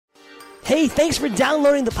Hey, thanks for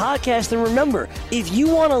downloading the podcast. And remember, if you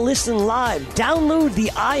want to listen live, download the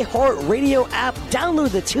iHeartRadio app,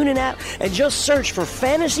 download the TuneIn app, and just search for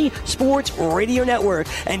Fantasy Sports Radio Network,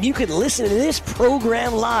 and you can listen to this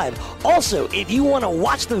program live. Also, if you want to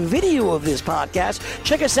watch the video of this podcast,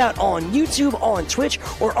 check us out on YouTube, on Twitch,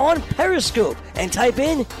 or on Periscope, and type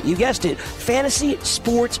in, you guessed it, Fantasy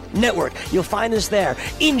Sports Network. You'll find us there.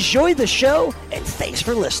 Enjoy the show, and thanks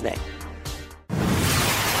for listening.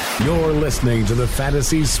 You're listening to the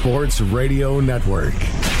Fantasy Sports Radio Network.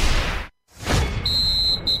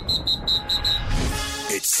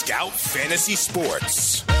 It's Scout Fantasy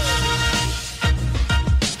Sports.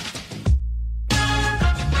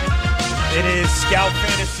 It is Scout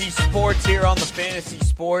Fantasy Sports here on the Fantasy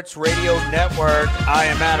Sports Radio Network. I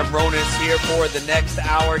am Adam Ronis here for the next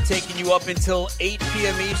hour, taking you up until 8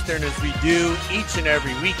 p.m. Eastern as we do each and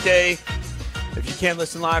every weekday. If you can't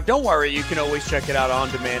listen live, don't worry. You can always check it out on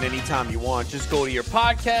demand anytime you want. Just go to your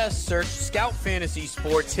podcast, search Scout Fantasy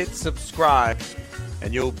Sports, hit subscribe,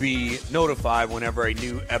 and you'll be notified whenever a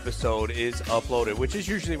new episode is uploaded, which is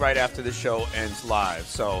usually right after the show ends live.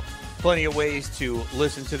 So plenty of ways to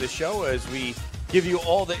listen to the show as we give you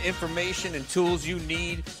all the information and tools you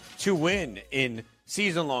need to win in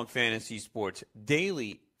season-long fantasy sports,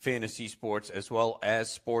 daily fantasy sports, as well as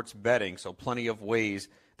sports betting. So plenty of ways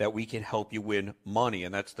that we can help you win money,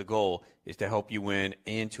 and that's the goal, is to help you win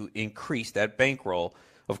and to increase that bankroll.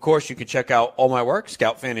 Of course, you can check out all my work,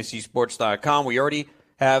 scoutfantasysports.com. We already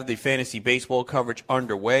have the fantasy baseball coverage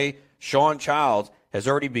underway. Sean Childs has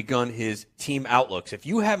already begun his team outlooks. If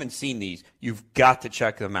you haven't seen these, you've got to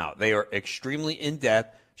check them out. They are extremely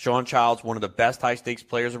in-depth. Sean Childs, one of the best high-stakes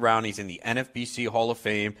players around. He's in the NFBC Hall of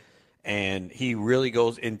Fame, and he really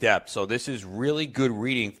goes in-depth. So this is really good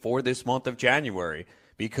reading for this month of January,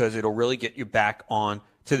 because it'll really get you back on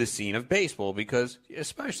to the scene of baseball, because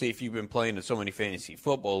especially if you've been playing in so many fantasy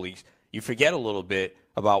football leagues, you forget a little bit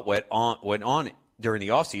about what went on during the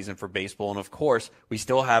offseason for baseball. And, of course, we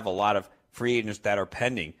still have a lot of free agents that are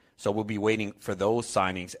pending, so we'll be waiting for those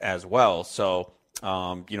signings as well. So,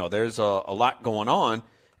 there's a lot going on,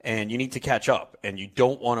 and you need to catch up, and you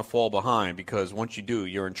don't want to fall behind, because once you do,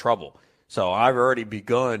 you're in trouble. So I've already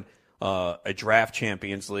begun a draft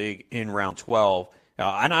Champions League in round 12,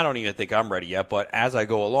 and I don't even think I'm ready yet, but as I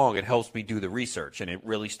go along, it helps me do the research, and it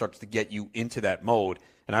really starts to get you into that mode.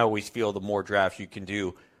 And I always feel the more drafts you can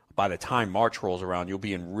do, by the time March rolls around, you'll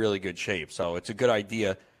be in really good shape. So it's a good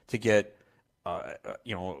idea to get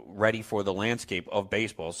ready for the landscape of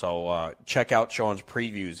baseball. So check out Sean's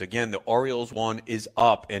previews. Again, the Orioles one is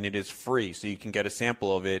up, and it is free, so you can get a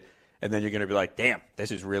sample of it, and then you're going to be like, damn, this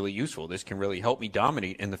is really useful. This can really help me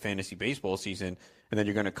dominate in the fantasy baseball season. And then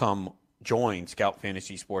you're going to come join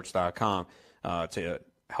scoutfantasysports.com to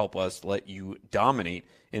help us let you dominate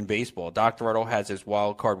in baseball. Dr. Otto has his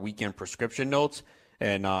wild card weekend prescription notes,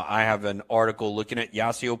 and I have an article looking at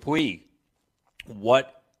Yasiel Puig.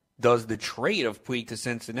 What does the trade of Puig to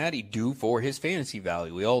Cincinnati do for his fantasy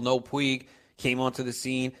value? We all know Puig came onto the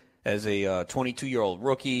scene as a 22-year-old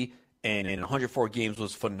rookie, and in 104 games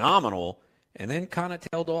was phenomenal, and then kind of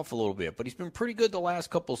tailed off a little bit. But he's been pretty good the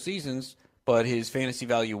last couple seasons. But his fantasy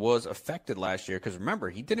value was affected last year because, remember,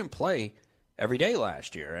 he didn't play every day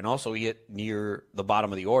last year. And also he hit near the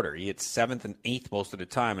bottom of the order. He hit 7th and 8th most of the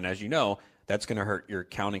time. And as you know, that's going to hurt your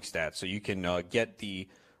counting stats. So you can get the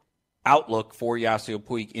outlook for Yasiel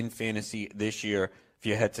Puig in fantasy this year if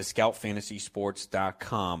you head to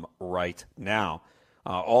scoutfantasysports.com right now.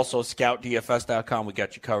 Also, scoutdfs.com, we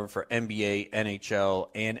got you covered for NBA, NHL,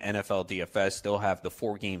 and NFL DFS. Still have the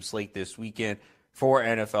 4-game slate this weekend for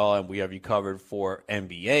NFL, and we have you covered for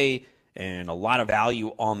NBA, and a lot of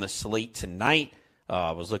value on the slate tonight.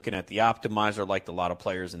 I was looking at the optimizer, liked a lot of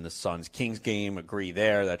players in the Suns-Kings game. Agree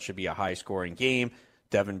there. That should be a high-scoring game.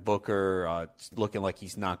 Devin Booker looking like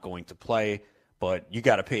he's not going to play, but you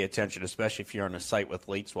got to pay attention, especially if you're on a site with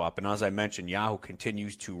late swap. And as I mentioned, Yahoo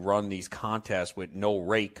continues to run these contests with no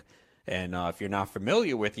rake. And if you're not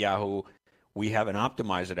familiar with Yahoo, we have an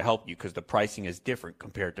optimizer to help you because the pricing is different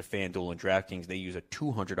compared to FanDuel and DraftKings. They use a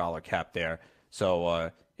 $200 cap there.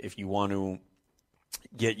 So if you want to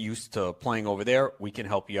get used to playing over there, we can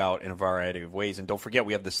help you out in a variety of ways. And don't forget,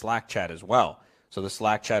 we have the Slack chat as well. So the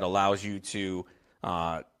Slack chat allows you to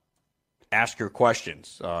ask your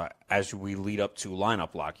questions as we lead up to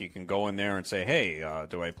lineup lock. You can go in there and say, hey,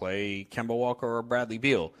 do I play Kemba Walker or Bradley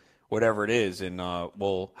Beal? Whatever it is, and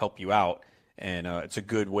we'll help you out. And it's a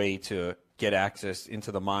good way to get access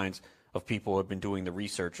into the minds of people who have been doing the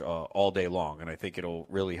research all day long. And I think it'll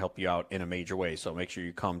really help you out in a major way. So make sure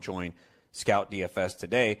you come join Scout DFS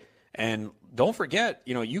today. And don't forget,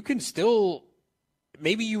 you can still,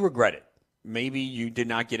 maybe you regret it. maybe you did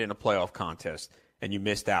not get in a playoff contest and you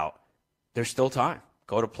missed out, there's still time.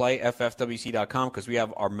 Go to playffwc.com because we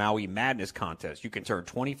have our Maui Madness contest. You can turn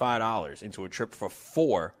 $25 into a trip for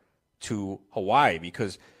 4 to Hawaii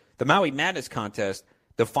because the Maui Madness contest,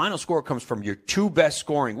 the final score comes from your 2 best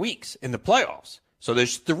scoring weeks in the playoffs. So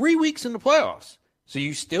there's 3 weeks in the playoffs. So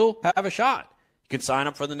you still have a shot. You can sign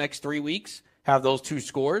up for the next 3 weeks, have those 2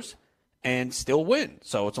 scores, and still win.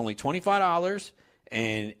 So it's only $25,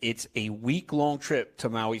 and it's a week-long trip to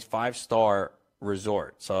Maui's 5-star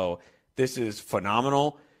resort. So this is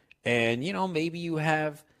phenomenal. And, maybe you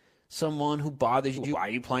have someone who bothers you. Why are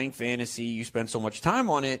you playing fantasy? You spend so much time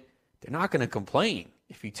on it. They're not going to complain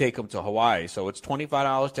if you take them to Hawaii. So it's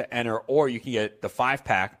 $25 to enter, or you can get the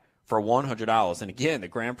 5-pack for $100. And again, the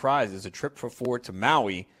grand prize is a trip for 4 to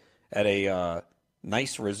Maui at a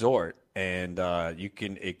nice resort. And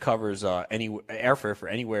it covers any airfare for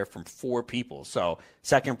anywhere from 4 people. So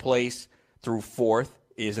second place through 4th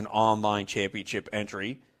is an online championship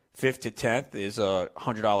entry. 5th to 10th is a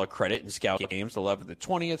 $100 credit in Scout games. 11th to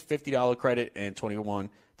 20th, $50 credit, and 21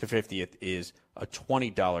 to 50th is a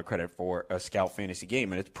 $20 credit for a Scout fantasy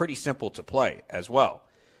game. And it's pretty simple to play as well.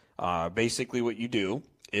 Basically what you do,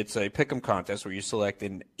 it's a pick'em contest where you select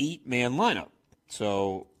an 8-man lineup.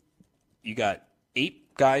 So you got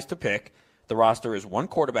 8 guys to pick. The roster is 1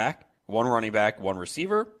 quarterback, 1 running back, 1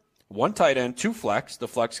 receiver, 1 tight end, 2 flex. The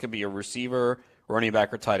flex can be a receiver, running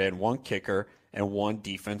back, or tight end, 1 kicker, and 1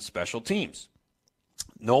 defense special teams.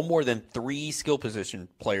 No more than 3 skill position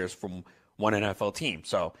players from 1 NFL team.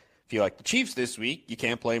 So if you like the Chiefs this week, you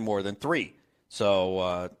can't play more than 3.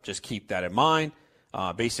 So just keep that in mind.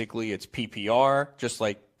 Basically, it's PPR, just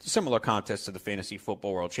like similar contests to the Fantasy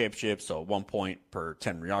Football World Championship. So 1 point per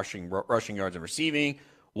 10 rushing yards and receiving,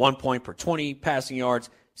 1 point per 20 passing yards,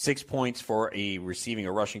 6 points for a receiving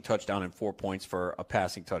or rushing touchdown, and 4 points for a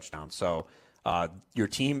passing touchdown. So your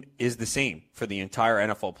team is the same for the entire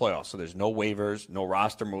NFL playoffs. So there's no waivers, no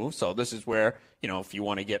roster moves. So this is where, if you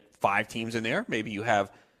want to get 5 teams in there, maybe you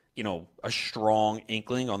have, a strong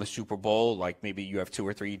inkling on the Super Bowl, like maybe you have 2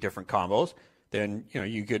 or 3 different combos, then,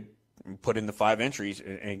 you could put in the 5 entries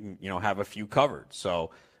and have a few covered.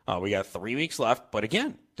 So we got 3 weeks left. But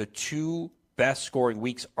again, the 2 best scoring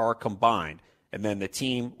weeks are combined. And then the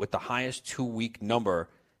team with the highest 2-week number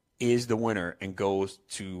is the winner and goes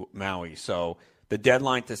to Maui. So the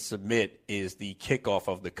deadline to submit is the kickoff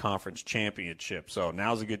of the conference championship. So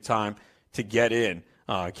now's a good time to get in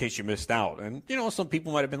case you missed out. And, some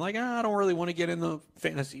people might have been like, I don't really want to get in the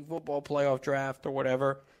fantasy football playoff draft or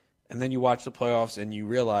whatever. And then you watch the playoffs and you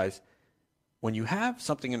realize when you have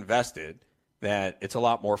something invested that it's a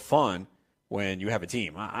lot more fun when you have a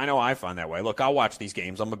team. I know I find that way. Look, I'll watch these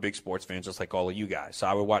games. I'm a big sports fan just like all of you guys. So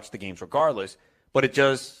I would watch the games regardless. But it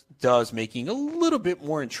just does making a little bit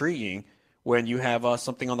more intriguing when you have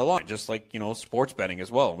something on the line, just like, sports betting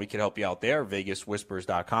as well. We can help you out there,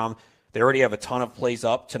 VegasWhispers.com. They already have a ton of plays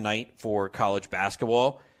up tonight for college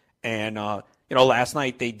basketball. And, last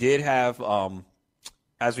night they did have,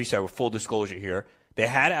 as we said, with full disclosure here, they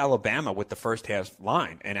had Alabama with the first half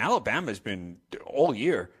line. And Alabama's been all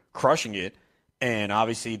year crushing it. And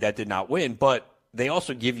obviously that did not win. But they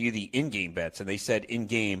also give you the in-game bets. And they said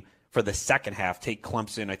in-game, for the second half, take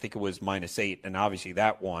Clemson. I think it was -8, and obviously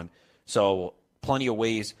that won. So plenty of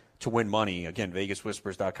ways to win money. Again,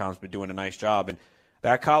 VegasWhispers.com has been doing a nice job. And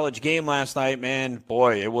that college game last night, man,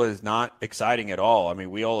 boy, it was not exciting at all. I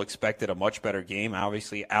mean, we all expected a much better game.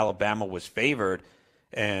 Obviously, Alabama was favored,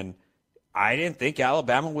 and I didn't think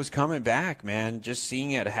Alabama was coming back, man. Just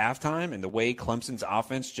seeing it at halftime and the way Clemson's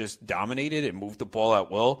offense just dominated and moved the ball at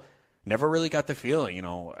will, never really got the feeling.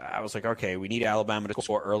 I was like, okay, we need Alabama to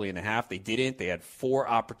score early in the half. They didn't. They had 4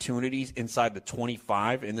 opportunities inside the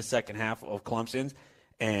 25 in the second half of Clemson's,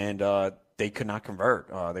 and they could not convert.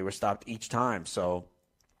 They were stopped each time. So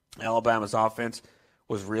Alabama's offense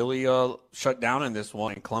was really shut down in this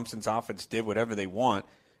one, and Clemson's offense did whatever they want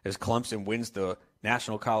as Clemson wins the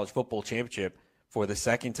National College Football Championship for the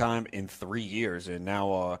second time in 3 years. And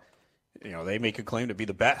now they make a claim to be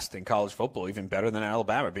the best in college football, even better than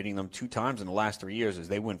Alabama, beating them 2 times in the last 3 years as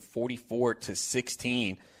they win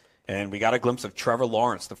 44-16. And we got a glimpse of Trevor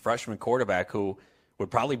Lawrence, the freshman quarterback, who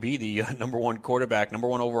would probably be the number 1 quarterback, number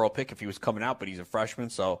 1 overall pick if he was coming out, but he's a freshman,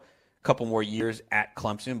 so a couple more years at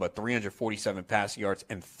Clemson, but 347 passing yards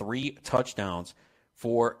and 3 touchdowns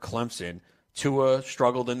for Clemson. Tua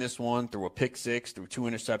struggled in this one, threw a pick 6, threw 2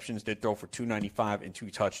 interceptions, did throw for 295 and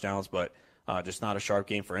 2 touchdowns, but just not a sharp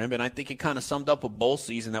game for him. And I think it kind of summed up a bowl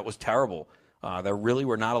season that was terrible. There really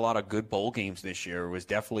were not a lot of good bowl games this year. It was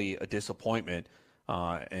definitely a disappointment.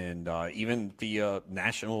 and even the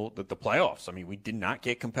national, the playoffs. I mean, we did not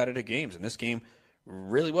get competitive games, and this game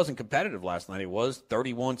really wasn't competitive last night. It was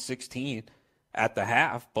 31-16 at the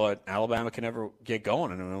half, but Alabama can never get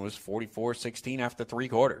going, and it was 44-16 after 3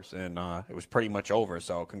 quarters, and it was pretty much over.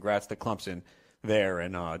 So congrats to Clemson there,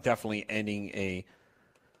 and definitely ending a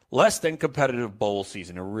less than competitive bowl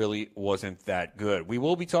season. It really wasn't that good. We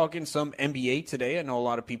will be talking some NBA today. I know a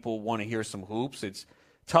lot of people want to hear some hoops. It's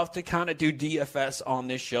tough to kind of do DFS on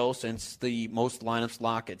this show since the most lineups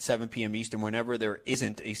lock at 7 p.m. Eastern. Whenever there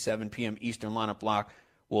isn't a 7 p.m. Eastern lineup lock,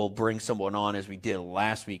 we'll bring someone on as we did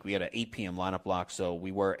last week. We had an 8 p.m. lineup lock, so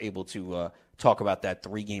we were able to talk about that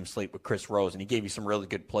 3-game slate with Chris Rose, and he gave you some really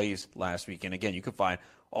good plays last week. And, again, you can find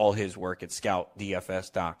all his work at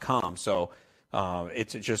scoutdfs.com. So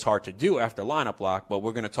it's just hard to do after lineup lock, but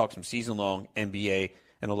we're going to talk some season-long NBA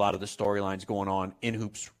and a lot of the storylines going on in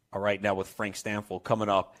hoops right now with Frank Stanfield coming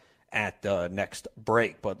up at the next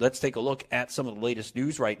break. But let's take a look at some of the latest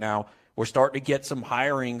news right now. We're starting to get some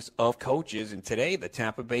hirings of coaches, and today the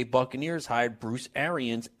Tampa Bay Buccaneers hired Bruce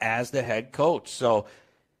Arians as the head coach. So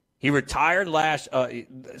he retired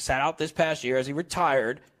sat out this past year. As he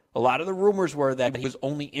retired, a lot of the rumors were that he was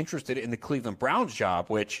only interested in the Cleveland Browns job,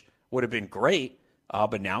 which would have been great,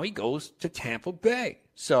 but now he goes to Tampa Bay.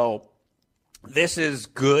 So this is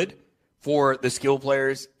good for the skill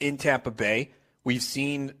players in Tampa Bay. We've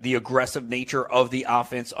seen the aggressive nature of the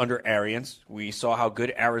offense under Arians. We saw how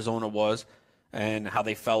good Arizona was and how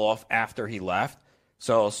they fell off after he left.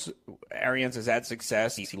 So Arians has had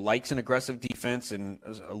success. He likes an aggressive defense, and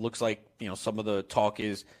it looks like, some of the talk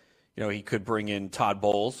is, he could bring in Todd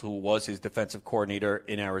Bowles, who was his defensive coordinator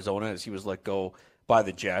in Arizona as he was let go by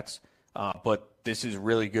the Jets. But this is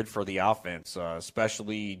really good for the offense,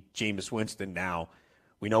 especially Jameis Winston now.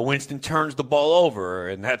 We know Winston turns the ball over,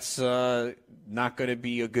 and that's not going to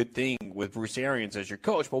be a good thing with Bruce Arians as your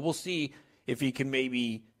coach, but we'll see if he can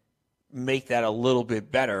maybe make that a little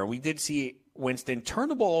bit better. We did see Winston turn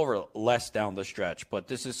the ball over less down the stretch, but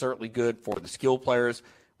this is certainly good for the skill players.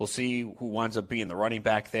 We'll see who winds up being the running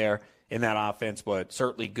back there in that offense, but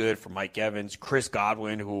certainly good for Mike Evans. Chris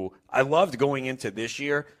Godwin, who I loved going into this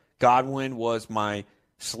year. Godwin was my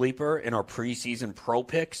sleeper in our preseason pro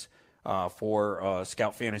picks for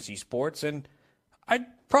Scout Fantasy Sports, and I'd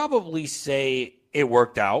probably say it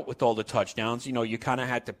worked out with all the touchdowns. You kind of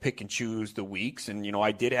had to pick and choose the weeks, and,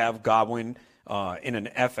 I did have Godwin in an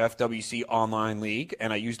FFWC online league,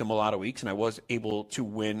 and I used him a lot of weeks, and I was able to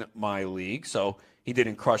win my league, so he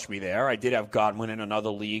didn't crush me there. I did have Godwin in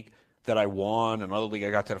another league that I won, another league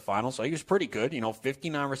I got to the final, so he was pretty good.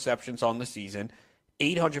 59 receptions on the season,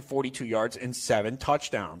 842 yards, and 7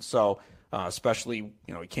 touchdowns. So especially,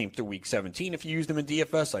 he came through week 17 if you used him in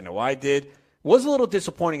DFS. I know I did. Was a little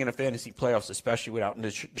disappointing in the fantasy playoffs, especially without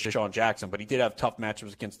Deshaun Jackson, but he did have tough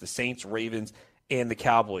matchups against the Saints, Ravens, and the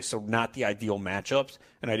Cowboys, so not the ideal matchups,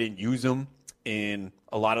 and I didn't use him in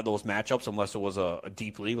a lot of those matchups unless it was a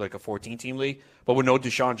deep league, like a 14-team league. But with no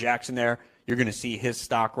Deshaun Jackson there, you're going to see his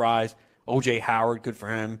stock rise. O.J. Howard, good for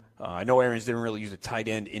him. I know Arians didn't really use a tight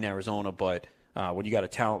end in Arizona, but when you got a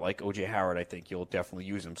talent like O.J. Howard, I think you'll definitely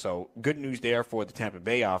use him. So good news there for the Tampa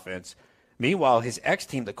Bay offense. Meanwhile, his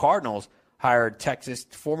ex-team, the Cardinals, hired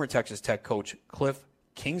former Texas Tech coach Cliff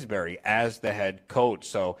Kingsbury as the head coach.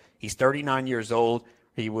 So he's 39 years old.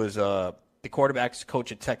 He was the quarterback's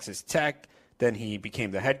coach at Texas Tech. Then he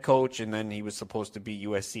became the head coach, and then he was supposed to be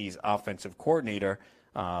USC's offensive coordinator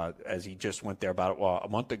as he just went there about a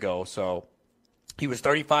month ago. So he was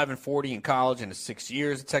 35-40 in college in his 6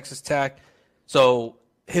 years at Texas Tech. So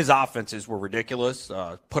his offenses were ridiculous,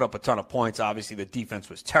 put up a ton of points. Obviously, the defense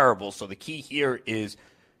was terrible. So the key here is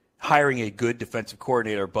hiring a good defensive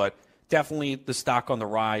coordinator, but definitely the stock on the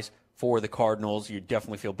rise for the Cardinals. You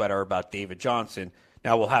definitely feel better about David Johnson.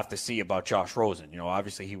 Now we'll have to see about Josh Rosen.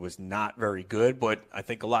 Obviously he was not very good, but I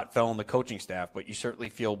think a lot fell on the coaching staff. But you certainly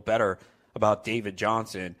feel better about David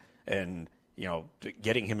Johnson and,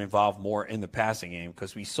 getting him involved more in the passing game,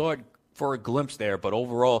 because we saw it for a glimpse there. But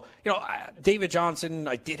overall, David Johnson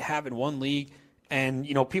I did have in one league, and,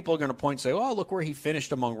 people are going to point and say, oh, look where he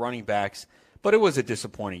finished among running backs. But it was a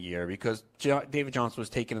disappointing year because David Johnson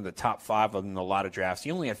was taken in the top 5 in a lot of drafts.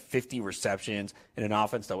 He only had 50 receptions in an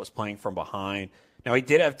offense that was playing from behind. Now, he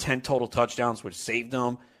did have 10 total touchdowns, which saved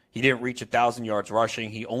him. He didn't reach 1,000 yards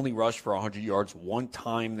rushing. He only rushed for 100 yards one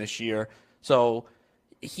time this year. So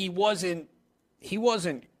he wasn't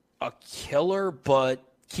a killer, but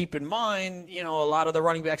keep in mind, a lot of the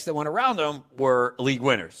running backs that went around him were league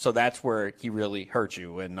winners. So that's where he really hurt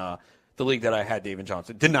you. And the league that I had David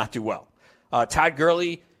Johnson did not do well. Todd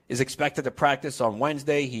Gurley is expected to practice on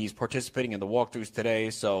Wednesday. He's participating in the walkthroughs today,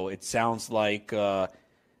 so it sounds like he'll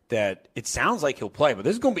play. But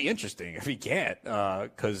this is going to be interesting if he can't,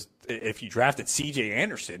 because if you drafted C.J.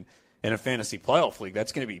 Anderson in a fantasy playoff league,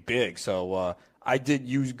 that's going to be big. So I did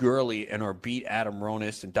use Gurley in our Beat Adam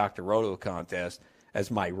Ronis and Dr. Roto contest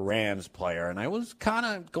as my Rams player, and I was kind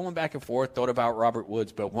of going back and forth, thought about Robert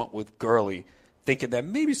Woods, but went with Gurley, thinking that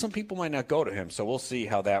maybe some people might not go to him. So we'll see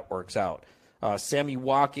how that works out. Sammy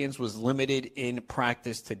Watkins was limited in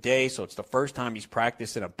practice today, so it's the first time he's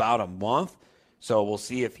practiced in about a month. So we'll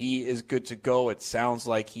see if he is good to go. It sounds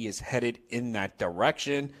like he is headed in that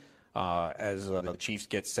direction as the Chiefs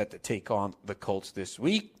get set to take on the Colts this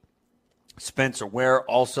week. Spencer Ware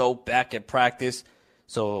also back at practice,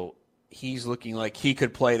 so he's looking like he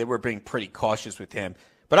could play. They were being pretty cautious with him.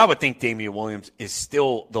 But I would think Damian Williams is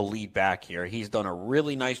still the lead back here. He's done a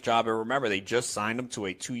really nice job. And remember, they just signed him to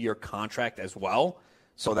a 2-year contract as well.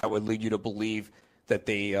 So that would lead you to believe that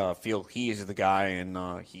they feel he is the guy,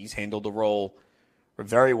 and he's handled the role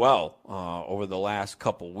very well over the last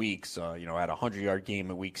couple weeks. Had a 100-yard game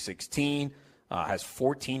in Week 16, has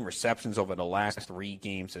 14 receptions over the last 3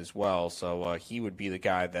 games as well. So he would be the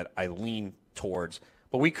guy that I lean towards.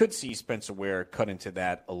 But we could see Spencer Ware cut into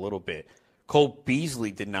that a little bit. Cole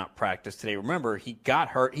Beasley did not practice today. Remember, he got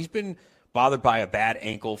hurt. He's been bothered by a bad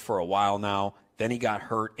ankle for a while now. Then he got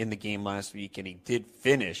hurt in the game last week, and he did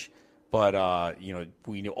finish. But,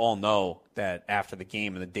 we all know that after the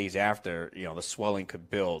game and the days after, the swelling could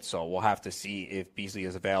build. So we'll have to see if Beasley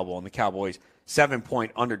is available. And the Cowboys,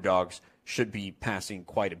 7-point underdogs, should be passing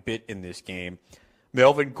quite a bit in this game.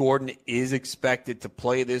 Melvin Gordon is expected to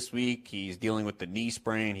play this week. He's dealing with the knee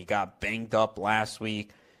sprain. He got banged up last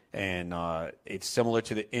week. And it's similar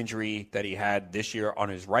to the injury that he had this year on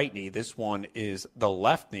his right knee. This one is the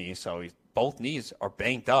left knee, so both knees are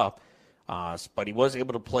banged up. But he was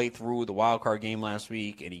able to play through the wild card game last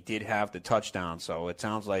week, and he did have the touchdown. So it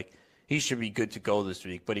sounds like he should be good to go this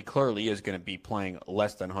week. But he clearly is going to be playing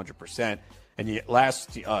less than 100%. And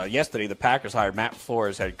yesterday, the Packers hired Matt LaFleur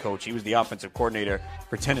as head coach. He was the offensive coordinator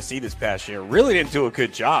for Tennessee this past year. Really didn't do a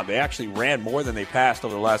good job. They actually ran more than they passed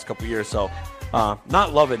over the last couple of years. So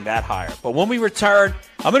not loving that hire. But when we return,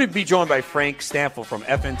 I'm going to be joined by Frank Stanfield from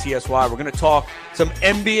FNTSY. We're going to talk some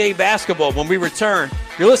NBA basketball when we return.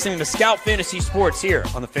 You're listening to Scout Fantasy Sports here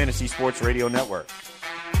on the Fantasy Sports Radio Network.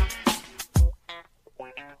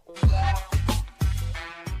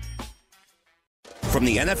 From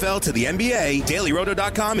the NFL to the NBA,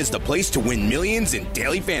 DailyRoto.com is the place to win millions in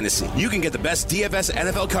daily fantasy. You can get the best DFS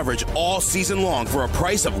NFL coverage all season long for a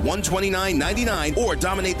price of $129.99 or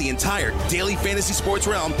dominate the entire daily fantasy sports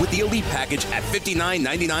realm with the Elite Package at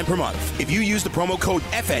 $59.99 per month. If you use the promo code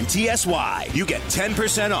FNTSY, you get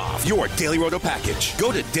 10% off your Daily Roto package.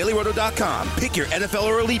 Go to DailyRoto.com, pick your NFL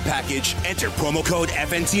or Elite Package, enter promo code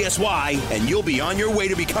FNTSY, and you'll be on your way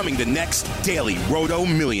to becoming the next Daily Roto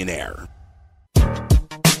millionaire.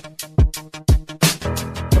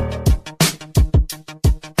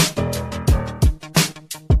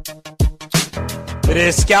 It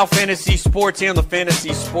is Scout Fantasy Sports here on the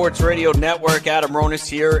Fantasy Sports Radio Network. Adam Ronis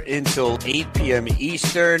here until 8 p.m.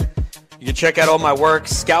 Eastern. You can check out all my work,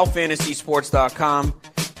 scoutfantasysports.com.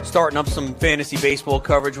 Starting up some fantasy baseball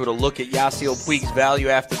coverage with a look at Yasiel Puig's value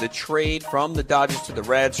after the trade from the Dodgers to the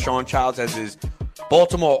Reds. Sean Childs has his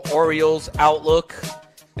Baltimore Orioles outlook.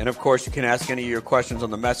 And, of course, you can ask any of your questions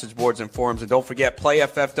on the message boards and forums. And don't forget,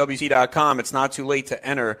 playffwc.com. It's not too late to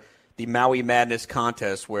enter the Maui Madness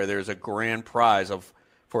contest, where there's a grand prize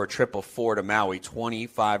for a trip of 4 to Maui,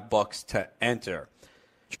 $25 to enter.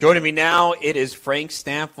 Joining me now, it is Frank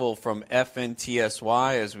Stanfield from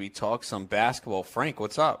FNTSY as we talk some basketball. Frank,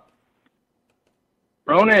 what's up?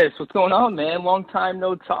 Ronis, what's going on, man? Long time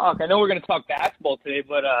no talk. I know we're going to talk basketball today,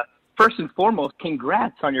 but first and foremost,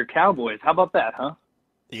 congrats on your Cowboys. How about that, huh?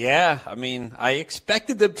 Yeah, I mean, I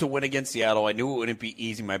expected them to win against Seattle. I knew it wouldn't be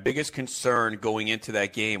easy. My biggest concern going into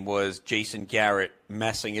that game was Jason Garrett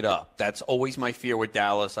messing it up. That's always my fear with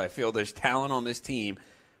Dallas. I feel there's talent on this team,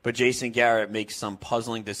 but Jason Garrett makes some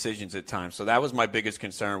puzzling decisions at times. So that was my biggest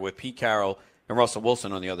concern with Pete Carroll and Russell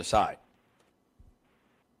Wilson on the other side.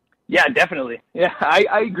 Yeah, definitely. Yeah,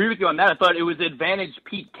 I agree with you on that. I thought it was advantage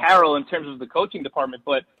Pete Carroll in terms of the coaching department,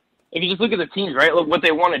 but if you just look at the teams, right, look, what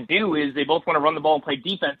they want to do is they both want to run the ball and play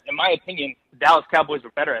defense. In my opinion, the Dallas Cowboys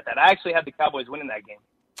were better at that. I actually had the Cowboys winning that game.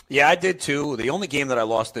 Yeah, I did too. The only game that I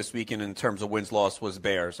lost this weekend in terms of wins-loss was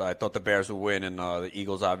Bears. I thought the Bears would win, and the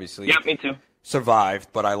Eagles obviously me too. survived.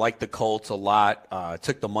 But I liked the Colts a lot.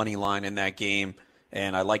 Took the money line in that game,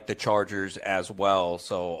 and I liked the Chargers as well.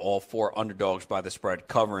 So all 4 underdogs by the spread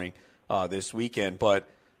covering this weekend. But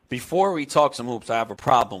before we talk some hoops, I have a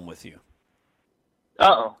problem with you.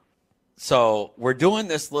 Uh-oh. So we're doing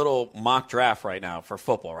this little mock draft right now for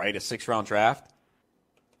football, right? A 6-round draft?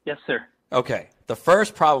 Yes, sir. Okay. The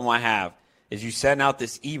first problem I have is you send out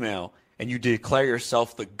this email and you declare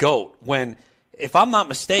yourself the GOAT when, if I'm not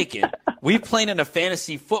mistaken, we've played in a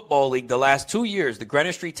fantasy football league the last 2 years, the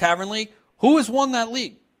Greenwich Street Tavern League. Who has won that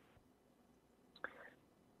league?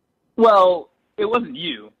 Well, it wasn't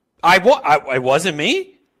you. It wasn't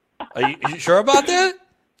me? Are you sure about that?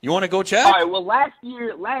 You want to go check? All right, well, last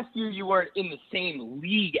year you weren't in the same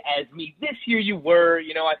league as me. This year you were.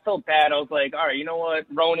 I felt bad. I was like, all right, you know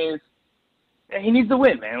what, Ronas, he needs to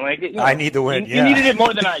win, man. Like, I need to win, You needed it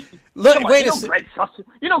more than I did. Look, wait a second.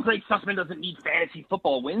 Greg Sussman doesn't need fantasy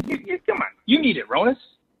football wins. Come on. You need it, Ronas.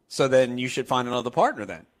 So then you should find another partner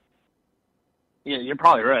then. Yeah, you're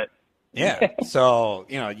probably right. Yeah. So,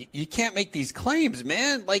 you can't make these claims,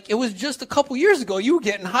 man. Like, it was just a couple years ago you were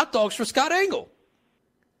getting hot dogs for Scott Engel.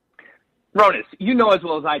 Ronas, you know as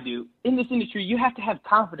well as I do, in this industry, you have to have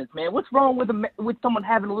confidence, man. What's wrong with someone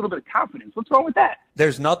having a little bit of confidence? What's wrong with that?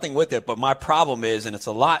 There's nothing with it, but my problem is, and it's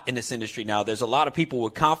a lot in this industry now, there's a lot of people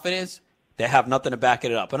with confidence that have nothing to back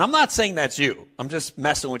it up. And I'm not saying that's you. I'm just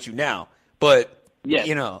messing with you now. But, yes.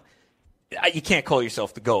 You can't call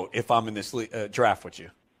yourself the GOAT if I'm in this draft with you.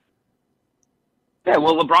 Yeah,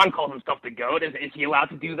 well, LeBron calls himself the GOAT. Is he allowed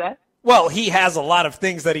to do that? Well, he has a lot of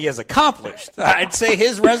things that he has accomplished. I'd say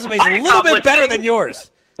his resume is a little bit better than yours.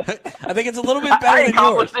 I think it's a little bit better than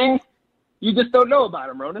yours. Things. You just don't know about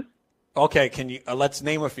him, Ronas. Okay, can you let's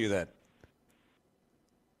name a few then.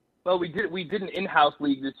 Well, we did an in-house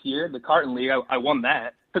league this year, the Carton League. I won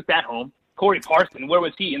that. Took that home. Corey Parson, where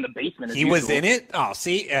was he? In the basement. He was in it? Oh,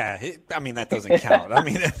 see? Yeah. That doesn't count.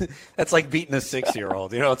 That's like beating a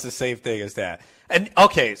 6-year-old. It's the same thing as that. And,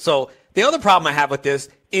 okay, so the other problem I have with this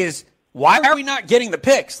is, why are we not getting the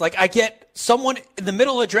picks? Like, I get someone in the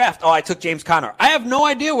middle of the draft. Oh, I took James Conner. I have no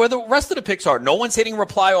idea where the rest of the picks are. No one's hitting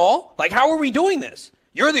reply all. Like, how are we doing this?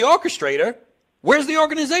 You're the orchestrator. Where's the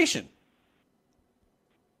organization?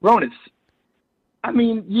 Ronas,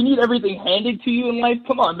 you need everything handed to you in life.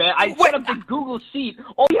 Come on, man. I set up the Google sheet.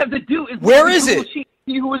 All you have to do is where is Google it? Sheet,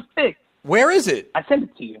 see who was picked. Where is it? I sent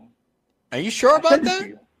it to you. Are you sure about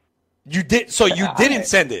that? You did. So you didn't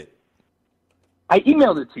send it. I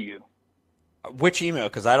emailed it to you. Which email?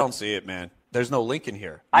 Because I don't see it, man. There's no link in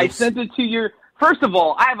here. I sent it to your. First of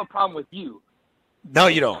all, I have a problem with you. No,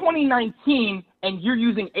 you don't. 2019, and you're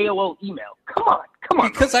using AOL email. Come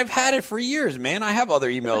on. Because I've had it for years, man. I have other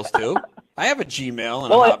emails too. I have a Gmail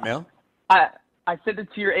and a Hotmail. I sent it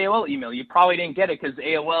to your AOL email. You probably didn't get it because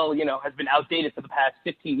AOL, has been outdated for the past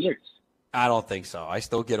 15 years. I don't think so. I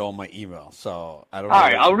still get all my emails, so I don't know. All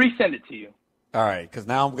right, I'll resend it to you. All right, because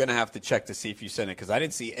now I'm going to have to check to see if you sent it because I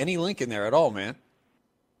didn't see any link in there at all, man.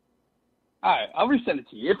 All right, I'll resend it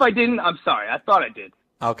to you. If I didn't, I'm sorry. I thought I did.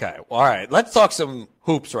 Okay, well, all right. Let's talk some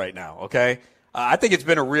hoops right now, okay? I think it's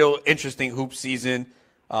been a real interesting hoop season.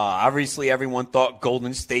 Obviously, everyone thought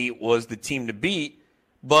Golden State was the team to beat,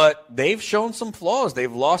 but they've shown some flaws.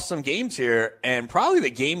 They've lost some games here, and probably the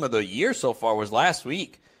game of the year so far was last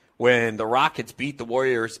week when the Rockets beat the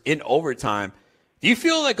Warriors in overtime. Do you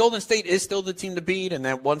feel that Golden State is still the team to beat, and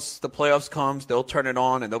that once the playoffs comes, they'll turn it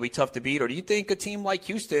on and they'll be tough to beat? Or do you think a team like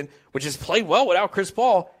Houston, which has played well without Chris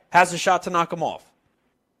Paul, has a shot to knock them off?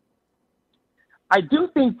 I do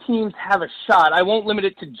think teams have a shot. I won't limit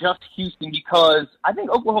it to just Houston because I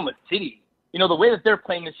think Oklahoma City, the way that they're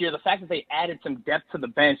playing this year, the fact that they added some depth to the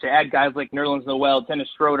bench, they add guys like Nerlens Noel, Dennis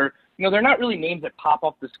Schroeder, they're not really names that pop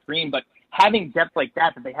off the screen, but having depth like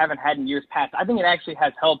that they haven't had in years past, I think it actually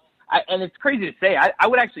has helped. And it's crazy to say, I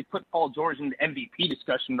would actually put Paul George in the MVP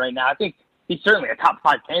discussion right now. I think he's certainly a top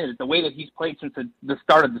 5 candidate. The way that he's played since the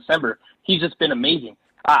start of December, he's just been amazing.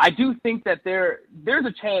 I do think that there's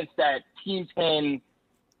a chance that teams can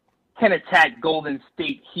attack Golden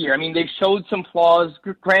State here. They've showed some flaws.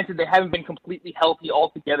 Granted, they haven't been completely healthy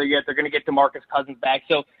altogether yet. They're going to get DeMarcus Cousins back.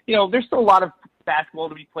 So, there's still a lot of basketball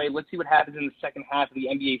to be played. Let's see what happens in the second half of the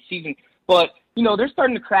NBA season. But, they're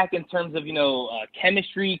starting to crack in terms of,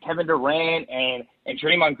 chemistry, Kevin Durant and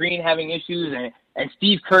Draymond Green having issues and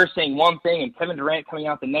Steve Kerr saying one thing and Kevin Durant coming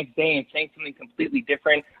out the next day and saying something completely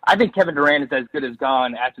different. I think Kevin Durant is as good as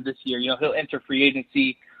gone after this year. He'll enter free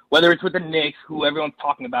agency, whether it's with the Knicks, who everyone's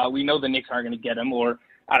talking about. We know the Knicks aren't going to get him, or,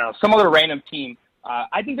 I don't know, some other random team.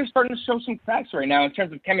 I think they're starting to show some cracks right now in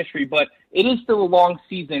terms of chemistry, but it is still a long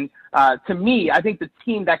season. To me, I think the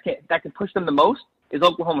team that can push them the most is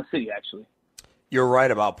Oklahoma City, actually. You're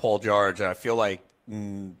right about Paul George. I feel like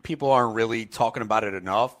people aren't really talking about it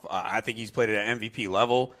enough. I think he's played at an MVP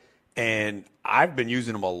level. And I've been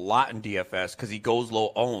using him a lot in DFS because he goes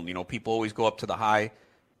low owned. You know, people always go up to the high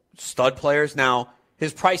stud players. Now,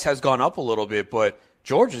 his price has gone up a little bit, but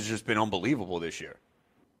George has just been unbelievable this year.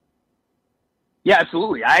 Yeah,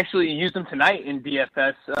 absolutely. I actually used him tonight in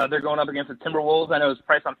DFS. They're going up against the Timberwolves. I know his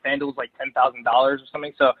price on FanDuel is like $10,000 or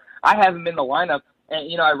something. So I have him in the lineup. And,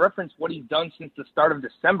 you know, I referenced what he's done since the start of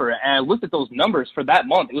December. And I looked at those numbers for that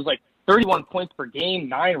month. It was like 31 points per game,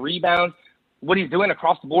 9 rebounds. What he's doing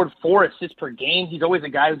across the board, 4 assists per game. He's always a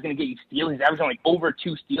guy who's going to get you steals. He's averaging like over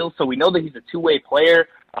 2 steals. So we know that he's a two-way player.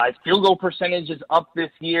 His field goal percentage is up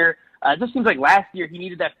this year. It just seems like last year he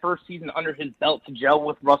needed that first season under his belt to gel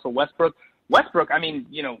with Russell Westbrook. Westbrook, I mean,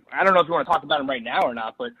 you know, I don't know if you want to talk about him right now or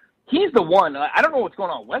not, but he's the one. I don't know what's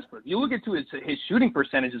going on with Westbrook. You look into his shooting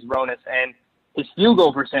percentages, Ronis, and his field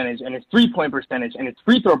goal percentage and his three-point percentage and his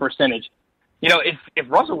free throw percentage. You know, if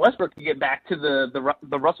Russell Westbrook can get back to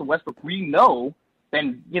the Russell Westbrook we know,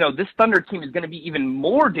 then, you know, this Thunder team is going to be even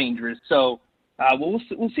more dangerous. So we'll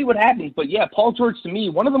see what happens. But, yeah, Paul George, to me,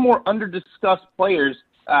 one of the more under-discussed players.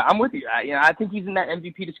 I'm with you. I think he's in that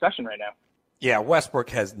MVP discussion right now. Yeah,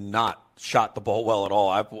 Westbrook has not shot the ball well at all.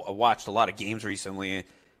 I've watched a lot of games recently,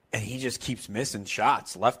 and he just keeps missing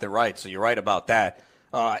shots left and right. So you're right about that.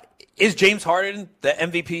 Is James Harden the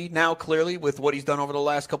MVP now, clearly, with what he's done over the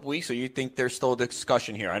last couple weeks, or you think there's still a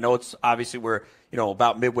discussion here? I know it's obviously we're, you know,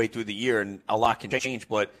 about midway through the year and a lot can change,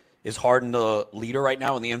 but is Harden the leader right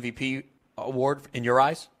now in the MVP award in your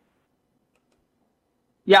eyes?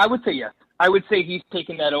 Yeah, I would say yes. I would say he's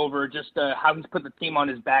taken that over, just how he's put the team on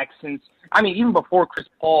his back since, I mean, even before Chris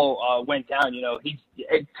Paul went down, you know,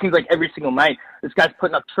 it seems like every single night this guy's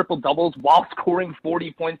putting up triple-doubles while scoring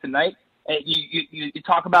 40 points a night. You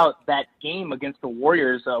talk about that game against the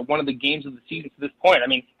Warriors, one of the games of the season to this point. I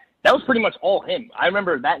mean, that was pretty much all him. I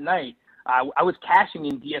remember that night I was cashing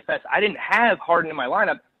in DFS. I didn't have Harden in my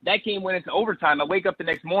lineup. That game went into overtime. I wake up the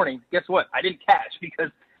next morning. Guess what? I didn't cash because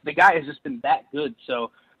the guy has just been that good. So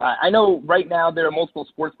I know right now there are multiple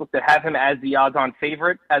sportsbooks that have him as the odds-on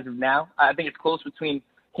favorite as of now. I think it's close between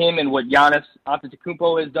him and what Giannis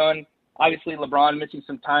Antetokounmpo has done. Obviously, LeBron missing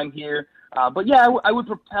some time here. But, yeah, I would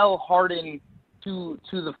propel Harden to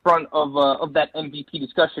the front of that MVP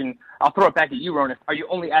discussion. I'll throw it back at you, Ronan. Are you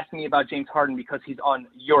only asking me about James Harden because he's on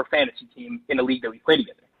your fantasy team in a league that we play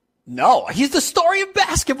together? No, he's the story of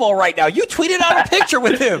basketball right now. You tweeted out a picture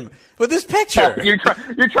with him, with his picture. You're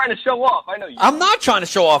trying to show off. I know you. I'm not trying to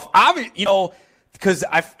show off. You know, because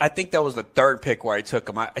I think that was the third pick where I took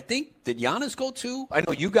him. I think, did Giannis go too? I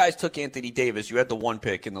know you guys took Anthony Davis. You had the one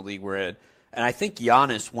pick in the league we're in. And I think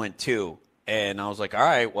Giannis went too. And I was like, all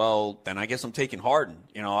right, well, then I guess I'm taking Harden.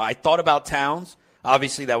 You know, I thought about Towns.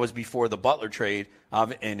 Obviously, that was before the Butler trade,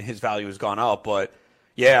 and his value has gone up. But,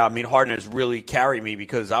 yeah, I mean, Harden has really carried me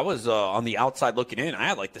because I was on the outside looking in. I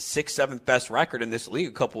had like the 6th, 7th best record in this league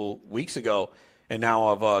a couple weeks ago. And now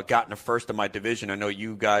I've gotten a first in my division. I know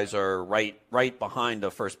you guys are right behind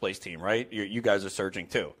the first-place team, right? You guys are surging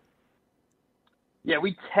too. Yeah,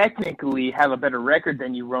 we technically have a better record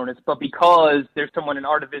than you, Ronis, but because there's someone in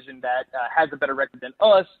our division that has a better record than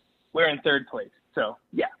us, we're in third place. So,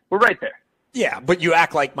 yeah, we're right there. Yeah, but you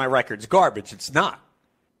act like my record's garbage. It's not.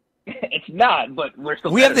 It's not, but we're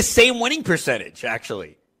still We have the same winning percentage,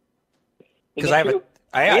 actually. Because I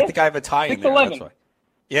think I have a tie in there. That's why.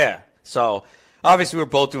 Yeah, so obviously we're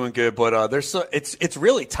both doing good, but it's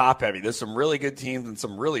really top-heavy. There's some really good teams and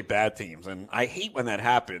some really bad teams, and I hate when that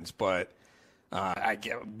happens, but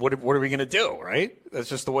what are we going to do, right? That's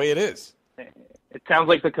just the way it is. It sounds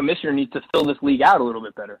like the commissioner needs to fill this league out a little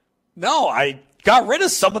bit better. No, I got rid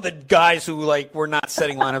of some of the guys who were not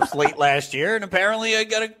setting lineups late last year, and apparently I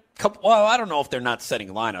got a couple. Well, I don't know if they're not setting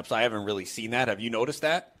lineups. I haven't really seen that. Have you noticed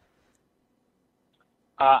that?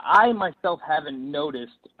 I myself haven't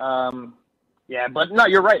noticed. Yeah, but no,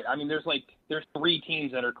 you're right. I mean, there's 3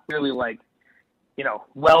 teams that are clearly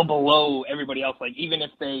well below everybody else. Like, even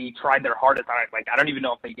if they tried their hardest on it, I don't even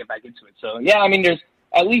know if they get back into it. So, yeah, I mean, there's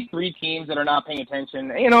at least 3 teams that are not paying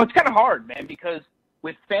attention. You know, it's kind of hard, man, because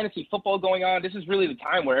with fantasy football going on, this is really the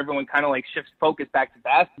time where everyone kind of, shifts focus back to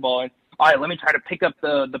basketball. And, all right, let me try to pick up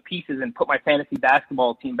the pieces and put my fantasy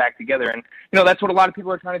basketball team back together. And, that's what a lot of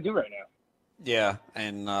people are trying to do right now. Yeah,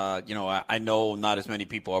 and, I know not as many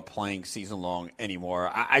people are playing season-long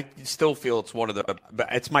anymore. I still feel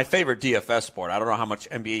it's my favorite DFS sport. I don't know how much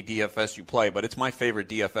NBA DFS you play, but it's my favorite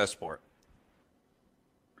DFS sport.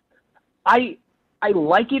 I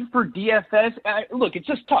like it for DFS. Look, it's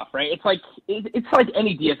just tough, right? It's like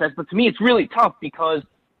any DFS, but to me it's really tough because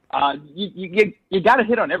you got to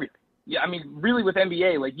hit on everything. Yeah, I mean, really with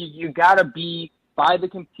NBA, you got to be by the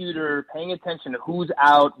computer, paying attention to who's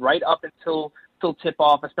out right up until still tip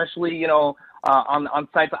off, especially, on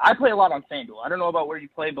sites. I play a lot on FanDuel. I don't know about where you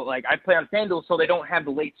play, but I play on FanDuel, so they don't have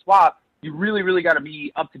the late swap. You really, really got to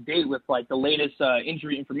be up to date with the latest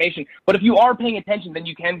injury information. But if you are paying attention, then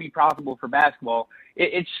you can be profitable for basketball.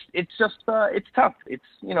 It's just it's tough. It's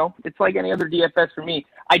it's like any other DFS for me.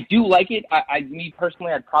 I do like it. Me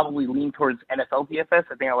personally, I'd probably lean towards NFL DFS.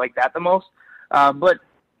 I think I like that the most. But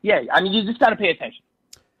yeah, I mean, you just got to pay attention.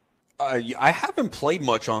 I haven't played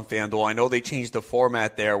much on FanDuel. I know they changed the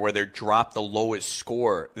format there where they dropped the lowest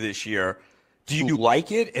score this year. Do you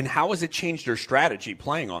like it, and how has it changed your strategy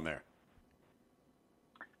playing on there?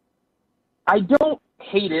 I don't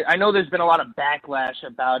hate it. I know there's been a lot of backlash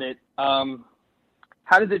about it.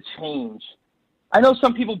 How does it change? I know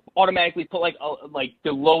some people automatically put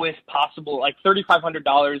the lowest possible,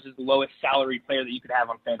 $3,500 is the lowest salary player that you could have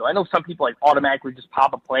on FanDuel. I know some people automatically just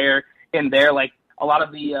pop a player in there. A lot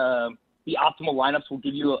of the optimal lineups will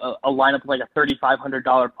give you a lineup of a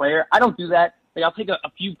 $3,500 player. I don't do that. I'll take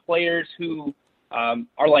a few players who are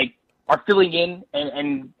filling in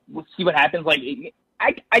and we'll see what happens.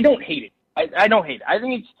 I don't hate it. I don't hate it. I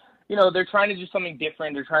think it's, they're trying to do something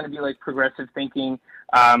different. They're trying to be progressive thinking.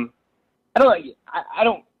 I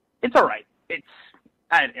don't, it's all right.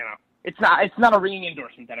 It's not a ringing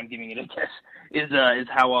endorsement that I'm giving it, I guess, is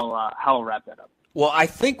how I'll wrap that up. Well, I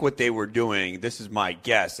think what they were doing, this is my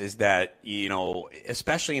guess, is that,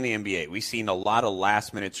 especially in the NBA, we've seen a lot of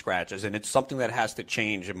last-minute scratches, and it's something that has to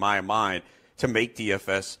change in my mind to make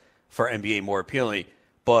DFS for NBA more appealing.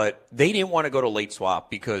 But they didn't want to go to late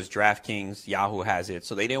swap because DraftKings, Yahoo has it,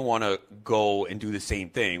 so they didn't want to go and do the same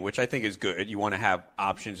thing, which I think is good. You want to have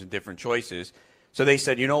options and different choices. So they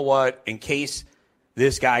said, you know what, in case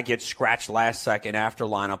this guy gets scratched last second after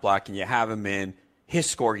lineup lock and you have him in, his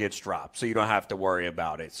score gets dropped, so you don't have to worry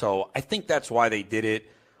about it. So I think that's why they did it.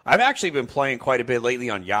 I've actually been playing quite a bit lately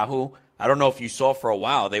on Yahoo. I don't know if you saw for a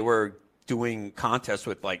while, they were doing contests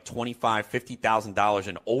with $25,000, $50,000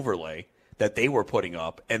 in overlay that they were putting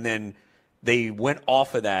up, and then they went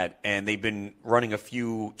off of that, and they've been running a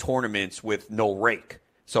few tournaments with no rake.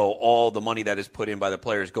 So all the money that is put in by the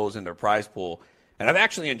players goes in their prize pool. And I've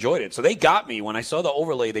actually enjoyed it. So they got me. When I saw the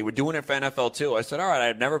overlay, they were doing it for NFL too. I said, all right,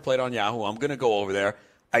 I've never played on Yahoo. I'm going to go over there.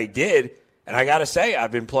 I did. And I got to say,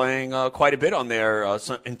 I've been playing quite a bit on there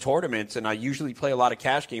in tournaments. And I usually play a lot of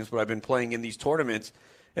cash games, but I've been playing in these tournaments.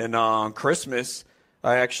 And on Christmas,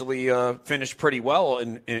 I actually finished pretty well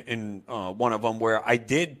in one of them where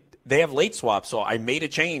they have late swaps. So I made a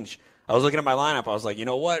change. I was looking at my lineup. I was like, you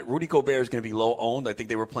know what? Rudy Gobert is going to be low owned. I think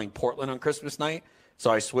they were playing Portland on Christmas night.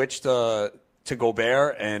 So I switched to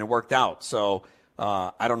Gobert, and it worked out. So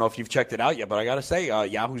I don't know if you've checked it out yet, but I got to say,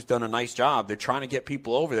 Yahoo's done a nice job. They're trying to get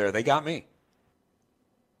people over there. They got me.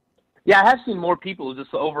 Yeah, I have seen more people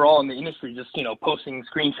just overall in the industry just, posting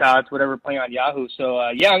screenshots, whatever, playing on Yahoo. So,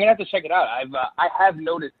 yeah, I'm going to have to check it out. I have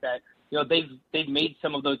noticed that, they've made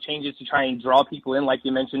some of those changes to try and draw people in, like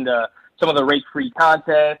you mentioned, some of the rake-free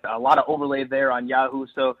contests, a lot of overlay there on Yahoo.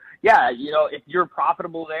 So, yeah, if you're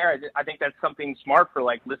profitable there, I think that's something smart for,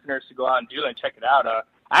 listeners to go out and do and check it out.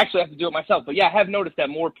 I actually have to do it myself. But, yeah, I have noticed that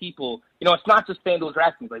more people, it's not just FanDuel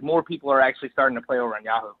DraftKings. More people are actually starting to play over on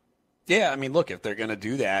Yahoo. Yeah, I mean, look, if they're going to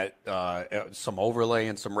do that, some overlay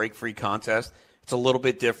and some rake-free contest, it's a little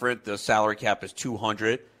bit different. The salary cap is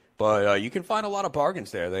 $200, but you can find a lot of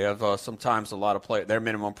bargains there. They have sometimes a lot of players. Their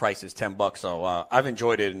minimum price is $10, so I've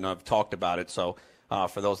enjoyed it and I've talked about it. So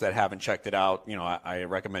for those that haven't checked it out, I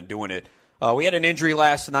recommend doing it. We had an injury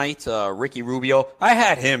last night, Ricky Rubio. I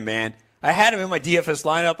had him, man. I had him in my DFS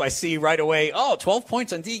lineup. I see right away, 12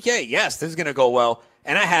 points on DK. Yes, this is going to go well.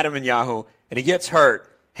 And I had him in Yahoo, and he gets hurt.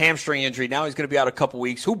 Hamstring injury. Now he's going to be out a couple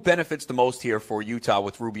weeks. Who benefits the most here for Utah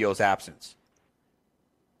with Rubio's absence?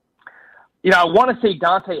 I want to say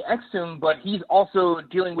Dante Exum, but he's also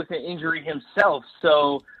dealing with an injury himself.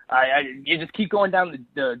 So you just keep going down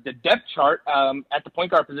the depth chart at the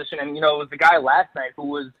point guard position. And, it was the guy last night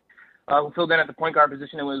who filled in at the point guard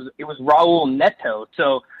position. It was Raul Neto.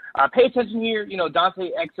 So pay attention here.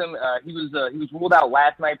 Dante Exum, he was ruled out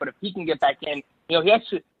last night, but if he can get back in,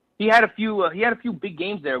 he had a few big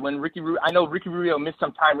games there when I know Ricky Rubio missed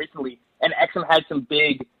some time recently, and Exum had some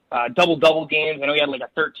big double games. I know he had a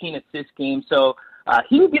 13 assist game. So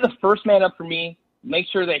he would be the first man up for me. Make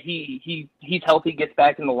sure that he's healthy, gets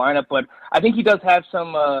back in the lineup. But I think he does have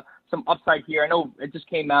some upside here. I know it just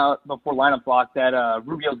came out before lineup block that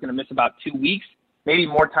Rubio is going to miss about 2 weeks, maybe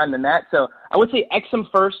more time than that. So I would say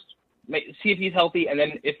Exum first, see if he's healthy, and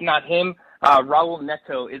then if not him, Raul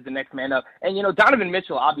Neto is the next man up. And, Donovan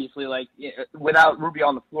Mitchell, obviously, without Rubio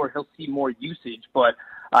on the floor, he'll see more usage. But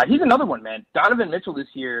he's another one, man. Donovan Mitchell this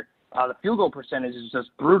year, The field goal percentage is just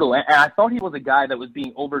brutal. And I thought he was a guy that was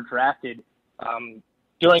being overdrafted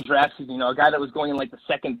during draft season, a guy that was going in like the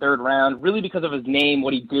second, third round, really because of his name,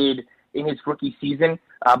 what he did in his rookie season.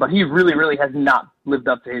 But he really, really has not lived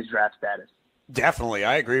up to his draft status. Definitely.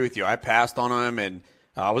 I agree with you. I passed on him, and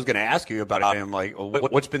I was going to ask you about him. Like,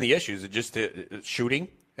 what's been the issue? Is it just shooting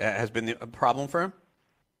has been a problem for him?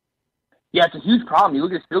 Yeah, it's a huge problem. You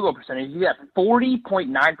look at his field goal percentage, he's at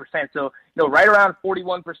 40.9%. So, right around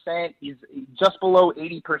 41%. He's just below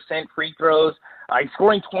 80% free throws. He's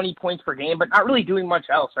scoring 20 points per game, but not really doing much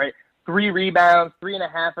else, right? 3 rebounds,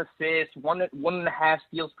 3.5 assists, 1.5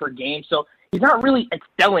 steals per game. So he's not really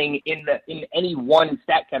excelling in any one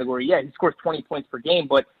stat category. Yeah, he scores 20 points per game,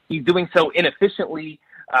 but he's doing so inefficiently,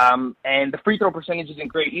 and the free throw percentage isn't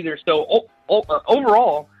great either. So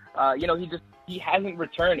overall, he hasn't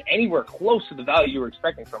returned anywhere close to the value you were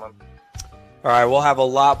expecting from him. All right, we'll have a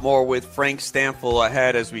lot more with Frank Stampfl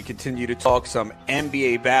ahead as we continue to talk some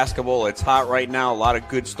NBA basketball. It's hot right now. A lot of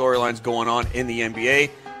good storylines going on in the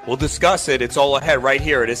NBA. We'll discuss it. It's all ahead right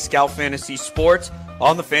here. It is Scout Fantasy Sports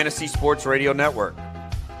on the Fantasy Sports Radio Network.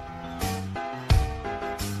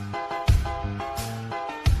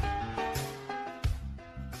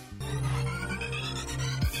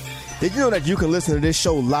 Did you know that you can listen to this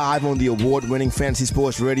show live on the award-winning Fantasy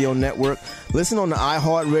Sports Radio Network? Listen on the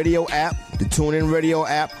iHeartRadio app, the TuneIn Radio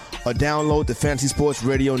app, or download the Fantasy Sports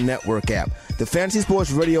Radio Network app. The Fantasy Sports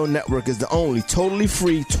Radio Network is the only totally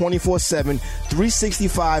free 24/7,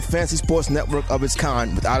 365 fantasy sports network of its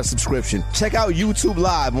kind without a subscription. Check out YouTube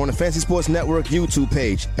Live on the Fantasy Sports Network YouTube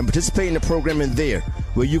page and participate in the programming there,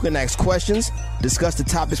 where you can ask questions, discuss the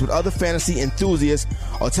topics with other fantasy enthusiasts,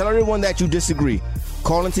 or tell everyone that you disagree.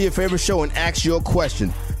 Call into your favorite show and ask your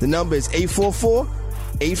question. The number is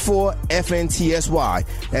 844-84-FNTSY.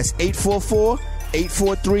 That's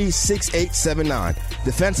 844-843-6879.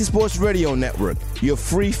 The Fantasy Sports Radio Network, your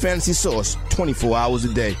free fantasy source 24 hours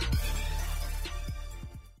a day.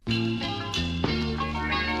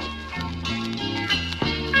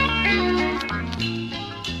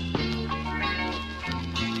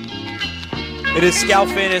 It is Scout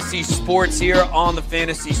Fantasy Sports here on the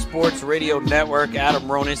Fantasy Sports Radio Network. Adam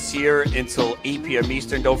Ronis here until 8 p.m.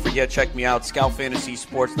 Eastern. Don't forget, check me out,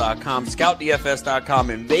 scoutfantasysports.com, scoutdfs.com,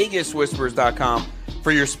 and vegaswhispers.com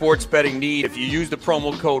for your sports betting need. If you use the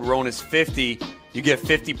promo code RONIS50, you get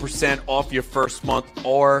 50% off your first month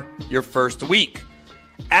or your first week.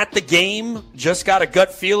 At the game, just got a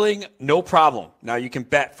gut feeling? No problem. Now you can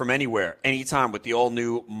bet from anywhere, anytime with the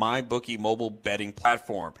all-new MyBookie mobile betting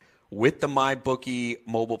platform. With the MyBookie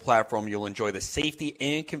mobile platform, you'll enjoy the safety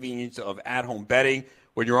and convenience of at-home betting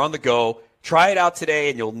when you're on the go. Try it out today,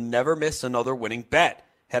 and you'll never miss another winning bet.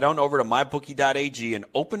 Head on over to mybookie.ag and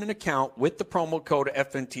open an account with the promo code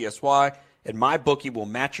FNTSY, and MyBookie will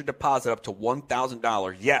match your deposit up to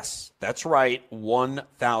 $1,000. Yes, that's right,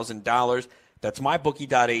 $1,000. That's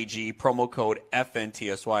mybookie.ag, promo code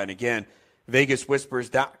FNTSY. And again,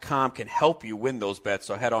 vegaswhispers.com can help you win those bets,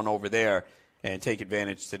 so head on over there and take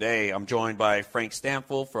advantage today. I'm joined by Frank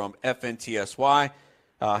Stampfl from FNTSY.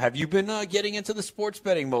 Have you been getting into the sports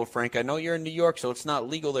betting mode, Frank? I know you're in New York, so it's not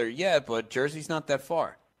legal there yet, but Jersey's not that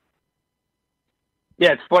far.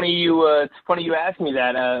 Yeah, it's funny you asked me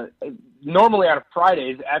that. Normally on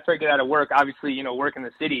Fridays, after I get out of work, obviously, work in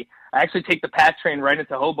the city, I actually take the PATH train right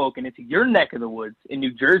into Hoboken, into your neck of the woods in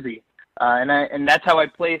New Jersey, and that's how I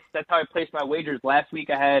placed my wagers. Last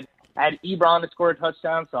week I had Ebron to score a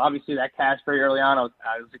touchdown, so obviously that cashed very early on.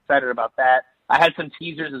 I was excited about that. I had some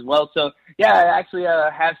teasers as well. So, yeah, I actually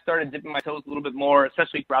have started dipping my toes a little bit more,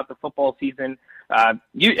 especially throughout the football season.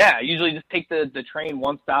 Usually just take the train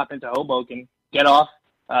one stop into Hoboken, get off,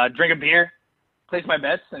 drink a beer, place my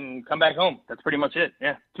bets, and come back home. That's pretty much it.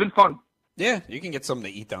 Yeah, it's been fun. Yeah, you can get something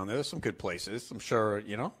to eat down there. There's some good places. I'm sure,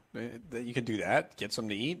 that you can do that, get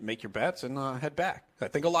something to eat, make your bets, and head back. I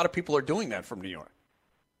think a lot of people are doing that from New York.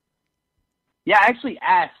 Yeah, I actually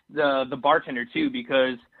asked the bartender too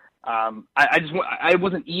because I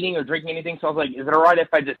wasn't eating or drinking anything, so I was like, "Is it all right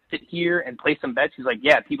if I just sit here and play some bets?" He's like,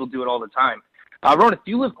 "Yeah, people do it all the time." Ronis,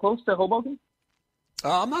 do you live close to Hoboken?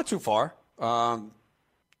 I'm not too far.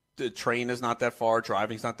 The train is not that far.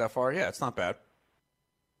 Driving's not that far. Yeah, it's not bad.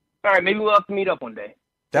 All right, maybe we'll have to meet up one day.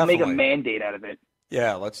 Definitely. We'll make a mandate out of it.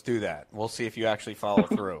 Yeah, let's do that. We'll see if you actually follow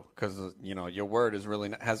through because, your word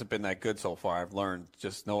hasn't been that good so far. I've learned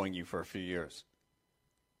just knowing you for a few years.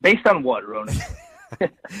 Based on what, Ronan?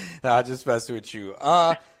 Nah, just messing with you.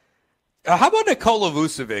 How about Nikola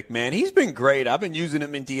Vucevic, man? He's been great. I've been using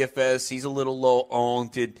him in DFS. He's a little low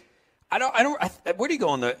owned. Where do you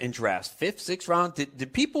go in drafts? 5th, 6th round?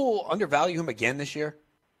 Did people undervalue him again this year?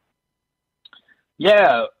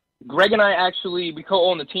 Yeah. Greg and I actually, we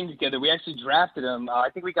co-own the team together. We actually drafted him. I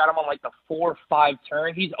think we got him on like the 4 or 5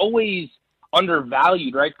 turn. He's always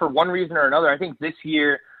undervalued, right? For one reason or another. I think this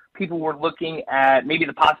year people were looking at maybe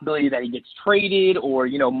the possibility that he gets traded or,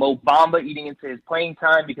 Mo Bamba eating into his playing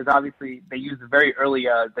time because obviously they used very early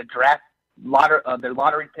the draft their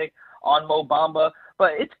lottery pick on Mo Bamba.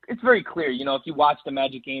 But it's very clear, if you watch the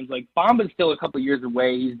Magic games, like Bamba's still a couple of years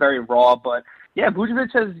away. He's very raw, but yeah,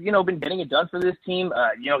 Vucevic has, been getting it done for this team.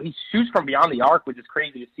 He shoots from beyond the arc, which is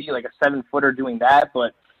crazy to see, like a 7-footer doing that,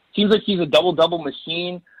 but seems like he's a double-double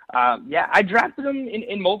machine. I drafted him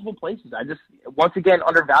in multiple places. I just, once again,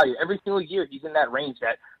 undervalued. Every single year he's in that range,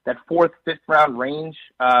 that 4th, 5th round range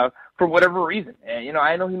for whatever reason. And,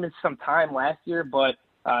 I know he missed some time last year, but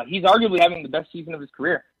he's arguably having the best season of his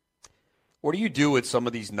career. What do you do with some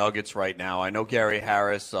of these Nuggets right now? I know Gary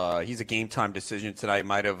Harris, he's a game-time decision tonight,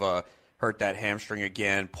 might have hurt that hamstring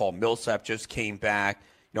again. Paul Millsap just came back.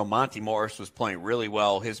 Monty Morris was playing really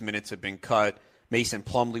well. His minutes have been cut. Mason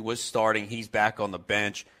Plumlee was starting. He's back on the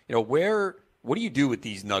bench. What do you do with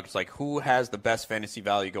these Nuggets? Like, who has the best fantasy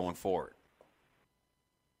value going forward?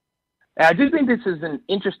 I do think this is an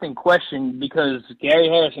interesting question because Gary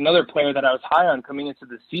Harris, another player that I was high on coming into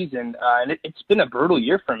the season, and it's been a brutal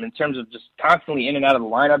year for him in terms of just constantly in and out of the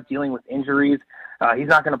lineup, dealing with injuries. He's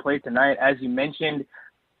not going to play tonight, as you mentioned.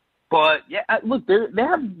 But, yeah, look, they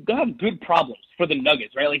have good problems for the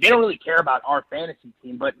Nuggets, right? Like, they don't really care about our fantasy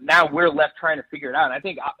team, but now we're left trying to figure it out. And I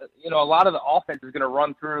think, a lot of the offense is going to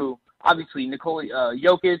run through, obviously, Nikola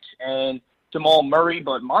Jokic and Jamal Murray,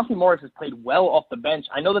 but Monty Morris has played well off the bench.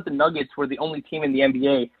 I know that the Nuggets were the only team in the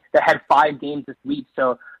NBA that had 5 games this week.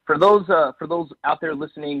 So for those out there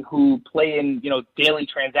listening who play in, daily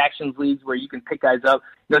transactions leagues where you can pick guys up,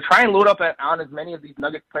 try and load up on as many of these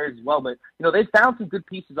Nuggets players as well. But, they've found some good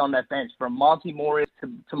pieces on that bench from Monty Morris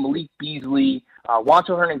to Malik Beasley. Juancho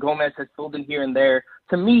Hernangomez has filled in here and there.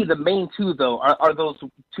 To me, the main two, though, are those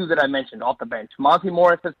two that I mentioned off the bench. Monty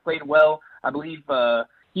Morris has played well. I believe,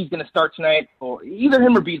 he's going to start tonight, or either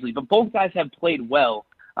him or Beasley, but both guys have played well.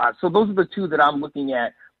 So those are the two that I'm looking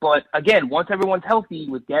at. But again, once everyone's healthy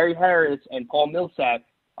with Gary Harris and Paul Millsap,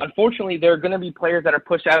 unfortunately, there are going to be players that are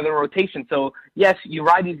pushed out of the rotation. So yes, you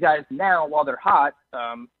ride these guys now while they're hot.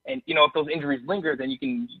 And if those injuries linger, then you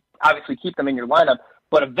can obviously keep them in your lineup.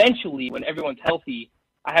 But eventually, when everyone's healthy,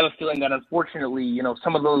 I have a feeling that unfortunately,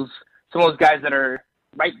 some of those guys that are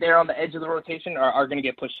right there on the edge of the rotation are going to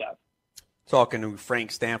get pushed out. Talking to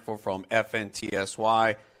Frank Stanford from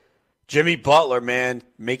FNTSY. Jimmy Butler, man,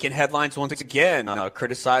 making headlines once again,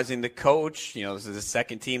 criticizing the coach. This is the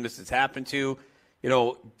second team this has happened to.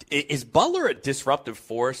 Is Butler a disruptive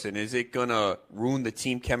force, and is it going to ruin the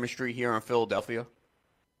team chemistry here in Philadelphia?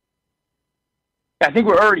 I think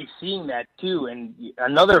we're already seeing that, too. And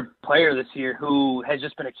another player this year who has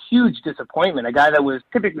just been a huge disappointment, a guy that was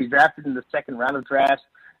typically drafted in the second round of drafts.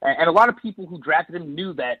 And a lot of people who drafted him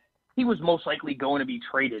knew that he was most likely going to be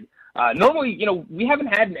traded. Normally, we haven't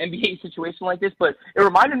had an NBA situation like this, but it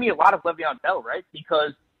reminded me a lot of Le'Veon Bell, right?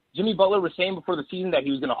 Because Jimmy Butler was saying before the season that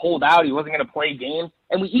he was going to hold out, he wasn't going to play games,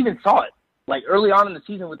 and we even saw it. Like, early on in the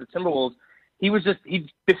season with the Timberwolves, he just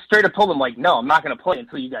straight up told them, like, no, I'm not going to play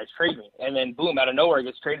until you guys trade me. And then, boom, out of nowhere, he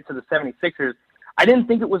gets traded to the 76ers. I didn't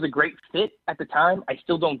think it was a great fit at the time. I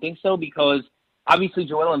still don't think so because, obviously,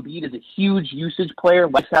 Joel Embiid is a huge usage player,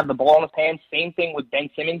 likes to have the ball in his hands. Same thing with Ben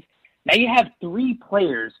Simmons. Now you have 3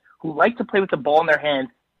 players who like to play with the ball in their hands,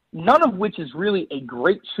 none of which is really a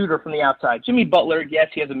great shooter from the outside. Jimmy Butler, yes,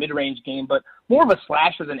 he has a mid-range game, but more of a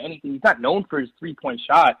slasher than anything. He's not known for his three-point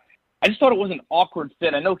shot. I just thought it was an awkward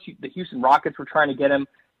fit. I know the Houston Rockets were trying to get him.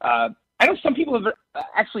 I know some people have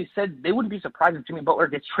actually said they wouldn't be surprised if Jimmy Butler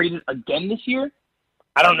gets traded again this year.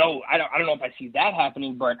 I don't know. I don't know if I see that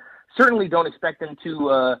happening, but certainly don't expect him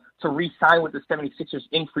to re-sign with the 76ers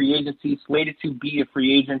in free agency, slated to be a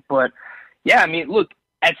free agent. But, yeah, I mean, look,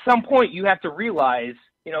 at some point you have to realize,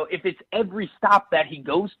 if it's every stop that he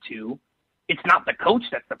goes to, it's not the coach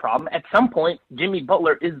that's the problem. At some point, Jimmy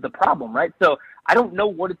Butler is the problem, right? So I don't know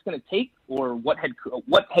what it's going to take or what head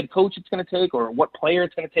coach it's going to take or what player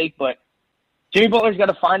it's going to take, but Jimmy Butler's got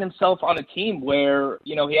to find himself on a team where,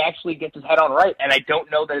 he actually gets his head on right, and I don't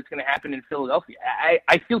know that it's going to happen in Philadelphia.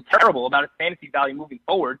 I feel terrible about his fantasy value moving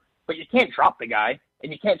forward, but you can't drop the guy,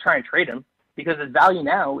 and you can't try and trade him because his value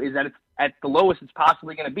now is that it's at the lowest it's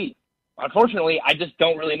possibly going to be. Unfortunately, I just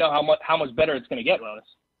don't really know how much better it's going to get, Ronis.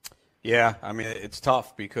 Yeah, I mean, it's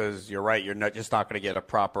tough because you're right. You're not going to get a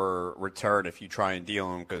proper return if you try and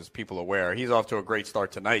deal him because people are aware. He's off to a great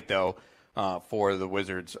start tonight, though. For the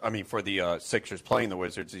Wizards, for the Sixers playing the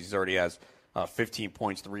Wizards. He already has 15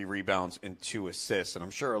 points, 3 rebounds, and 2 assists. And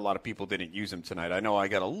I'm sure a lot of people didn't use him tonight. I know I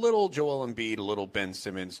got a little Joel Embiid, a little Ben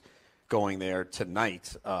Simmons going there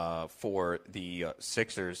tonight for the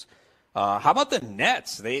Sixers. How about the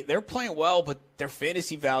Nets? They're playing well, but their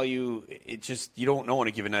fantasy value, it just, you don't know on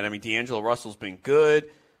a given night. I mean, D'Angelo Russell's been good.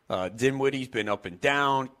 Dinwiddie's been up and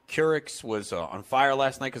down. Kurix was on fire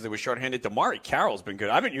last night because they were shorthanded. Damari Carroll's been good.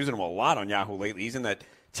 I've been using him a lot on Yahoo lately. He's in that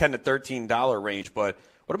 $10 to $13 range. But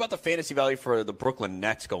what about the fantasy value for the Brooklyn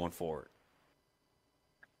Nets going forward?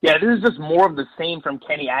 Yeah, this is just more of the same from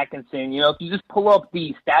Kenny Atkinson. If you just pull up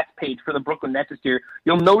the stats page for the Brooklyn Nets this year,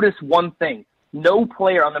 you'll notice one thing. No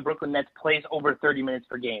player on the Brooklyn Nets plays over 30 minutes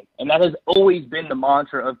per game. And that has always been the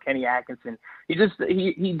mantra of Kenny Atkinson. He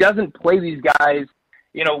doesn't play these guys,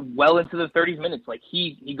 well into the 30 minutes. Like,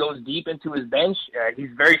 he goes deep into his bench. He's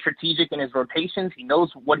very strategic in his rotations. He knows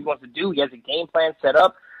what he wants to do. He has a game plan set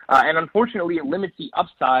up. And unfortunately, it limits the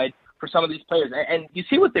upside for some of these players. And you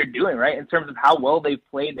see what they're doing, right, in terms of how well they've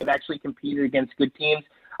played. They've actually competed against good teams.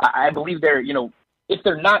 I believe they're, if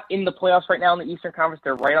they're not in the playoffs right now in the Eastern Conference,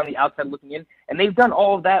 they're right on the outside looking in. And they've done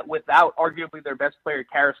all of that without arguably their best player,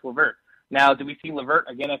 Karis LeVert. Now, do we see LeVert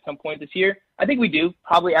again at some point this year? I think we do,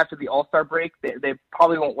 probably after the All-Star break. They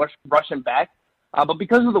probably won't rush him back. But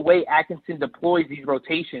because of the way Atkinson deploys these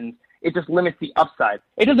rotations, it just limits the upside.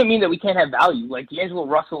 It doesn't mean that we can't have value. Like, D'Angelo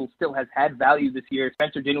Russell still has had value this year.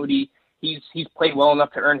 Spencer Dinwiddie, he's played well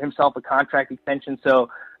enough to earn himself a contract extension. So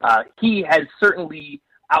he has certainly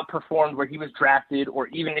outperformed where he was drafted, or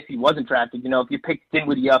even if he wasn't drafted. If you pick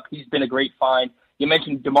Dinwiddie up, he's been a great find. You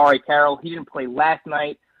mentioned Damari Carroll. He didn't play last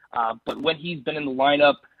night. But when he's been in the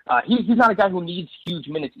lineup, he's not a guy who needs huge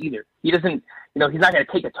minutes either. He doesn't, he's not going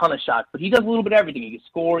to take a ton of shots, but he does a little bit of everything. He can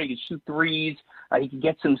score, he can shoot threes, he can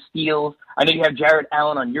get some steals. I know you have Jarrett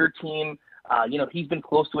Allen on your team. He's been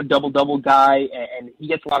close to a double-double guy, and he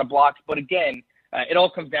gets a lot of blocks. But again, it all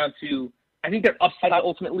comes down to, I think their upside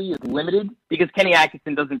ultimately is limited because Kenny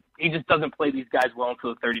Atkinson just doesn't play these guys well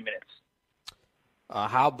until the 30 minutes.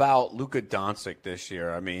 How about Luka Doncic this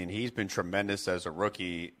year? I mean, he's been tremendous as a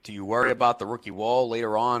rookie. Do you worry about the rookie wall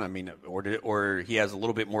later on? I mean, or he has a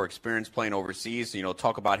little bit more experience playing overseas.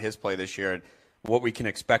 Talk about his play this year and what we can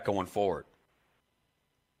expect going forward.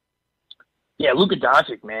 Yeah, Luka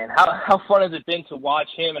Doncic, man. How fun has it been to watch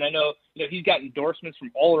him? And I know, he's got endorsements from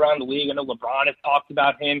all around the league. I know LeBron has talked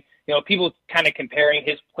about him. People kind of comparing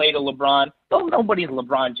his play to LeBron. Well, nobody's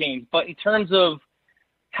LeBron James, but in terms of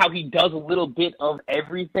how he does a little bit of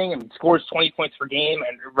everything and scores 20 points per game.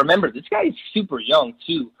 And remember, this guy is super young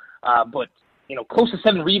too, but close to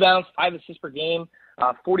 7 rebounds, 5 assists per game,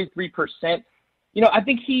 43%. I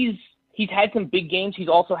think he's had some big games. He's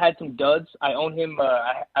also had some duds. I own him.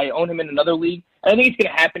 I own him in another league. And I think it's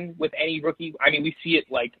going to happen with any rookie. I mean, we see it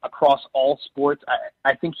like across all sports.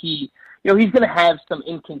 I think he's going to have some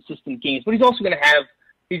inconsistent games, but he's also going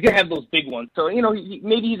to have those big ones. So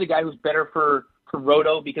maybe he's a guy who's better for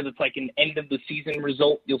Roto because it's like an end of the season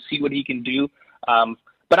result. You'll see what he can do.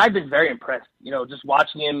 But I've been very impressed, just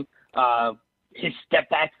watching him. His step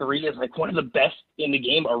back three is like one of the best in the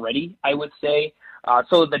game already, I would say.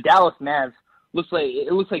 So the Dallas Mavs looks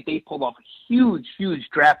like they pulled off a huge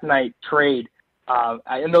draft night trade.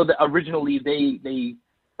 I know that originally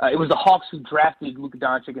it was the Hawks who drafted Luka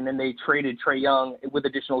Doncic, and then they traded Trae Young with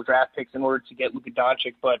additional draft picks in order to get Luka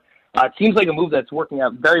Doncic. But it seems like a move that's working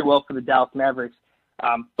out very well for the Dallas Mavericks.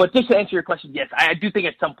 But just to answer your question, yes, I do think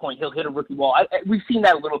at some point he'll hit a rookie wall. We've seen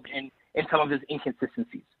that a little bit in some of his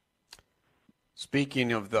inconsistencies.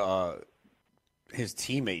 Speaking of his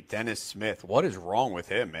teammate, Dennis Smith, what is wrong with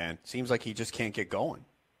him, man? Seems like he just can't get going.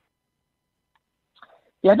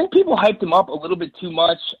 Yeah, I think people hyped him up a little bit too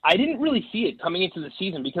much. I didn't really see it coming into the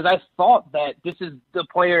season because I thought that this is the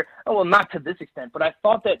player, well, not to this extent, but I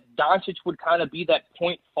thought that Doncic would kind of be that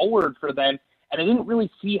point forward for them, and I didn't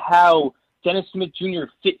really see how Dennis Smith Jr.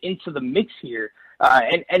 fit into the mix here.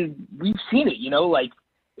 And we've seen it, like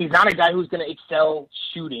he's not a guy who's going to excel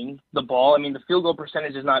shooting the ball. I mean, the field goal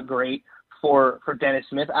percentage is not great for Dennis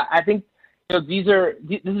Smith. I think this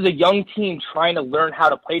is a young team trying to learn how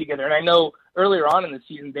to play together, and I know earlier on in the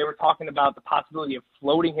season, they were talking about the possibility of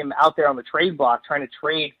floating him out there on the trade block, trying to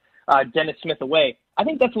trade Dennis Smith away. I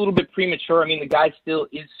think that's a little bit premature. I mean, the guy still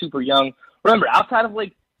is super young. Remember, outside of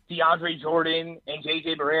like DeAndre Jordan and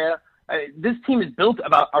J.J. Barea, this team is built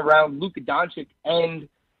around Luka Doncic and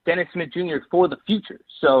Dennis Smith Jr. for the future.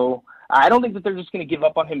 So I don't think that they're just going to give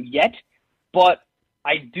up on him yet, but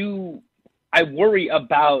I worry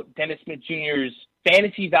about Dennis Smith Jr.'s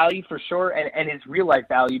fantasy value for sure and his real-life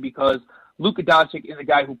value because Luka Doncic is a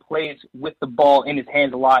guy who plays with the ball in his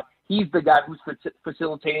hands a lot. He's the guy who's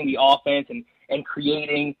facilitating the offense and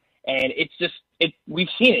creating. And it's just we've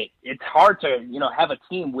seen it. It's hard to have a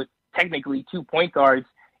team with technically 2 point guards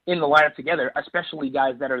in the lineup together, especially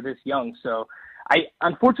guys that are this young. So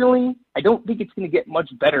unfortunately, I don't think it's going to get much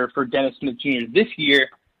better for Dennis Smith Jr. this year.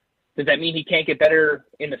 Does that mean he can't get better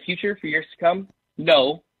in the future for years to come?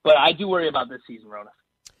 No, but I do worry about this season, Rona.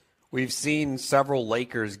 We've seen several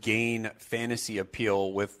Lakers gain fantasy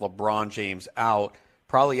appeal with LeBron James out,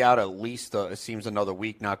 probably out at least, it seems, another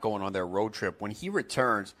week, not going on their road trip. When he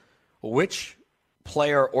returns, which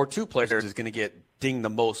player or two players is going to get dinged the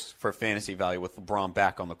most for fantasy value with LeBron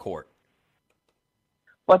back on the court?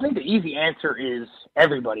 Well, I think the easy answer is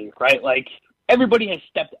everybody, right? Like, everybody has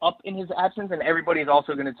stepped up in his absence, and everybody's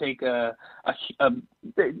also going to take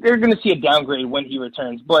they're going to see a downgrade when he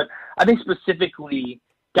returns. But I think specifically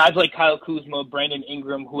guys like Kyle Kuzma, Brandon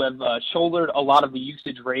Ingram, who have shouldered a lot of the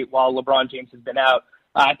usage rate while LeBron James has been out,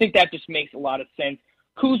 I think that just makes a lot of sense.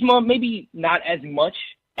 Kuzma, maybe not as much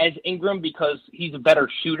as Ingram because he's a better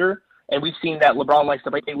shooter, and we've seen that LeBron likes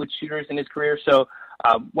to play with shooters in his career. So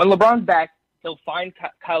when LeBron's back, he'll find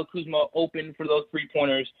Kyle Kuzma open for those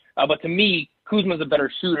three-pointers. But to me, Kuzma's a better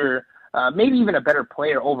shooter, maybe even a better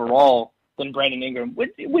player overall than Brandon Ingram,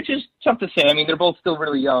 which is tough to say. I mean, they're both still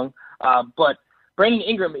really young. But Brandon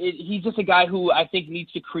Ingram, he's just a guy who I think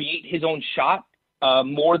needs to create his own shot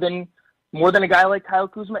more than a guy like Kyle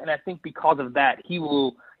Kuzma. And I think because of that, he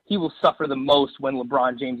will suffer the most when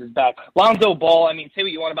LeBron James is back. Lonzo Ball, I mean, say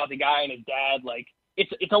what you want about the guy and his dad. Like,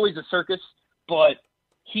 it's always a circus, but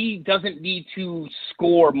he doesn't need to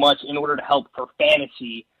score much in order to help for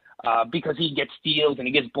fantasy because he gets steals and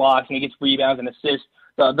he gets blocks and he gets rebounds and assists.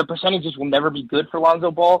 The percentages will never be good for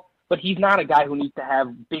Lonzo Ball, but he's not a guy who needs to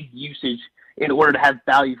have big usage in order to have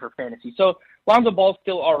value for fantasy. So Lonzo Ball's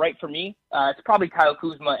still all right for me. It's probably Kyle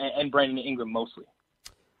Kuzma and Brandon Ingram mostly.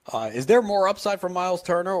 Is there more upside for Miles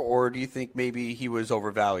Turner, or do you think maybe he was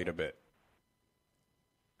overvalued a bit?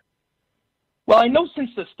 Well, I know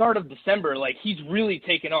since the start of December, like, he's really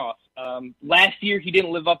taken off. Last year, he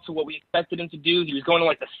didn't live up to what we expected him to do. He was going to,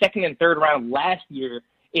 like, the second and third round last year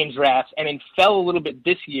in drafts and then fell a little bit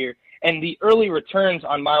this year. And the early returns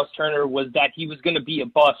on Miles Turner was that he was going to be a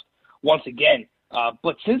bust once again.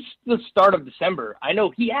 But since the start of December, I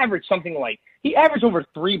know he averaged over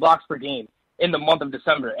 3 blocks per game in the month of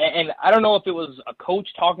December. And I don't know if it was a coach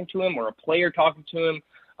talking to him or a player talking to him,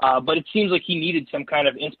 but it seems like he needed some kind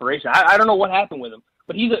of inspiration. I don't know what happened with him,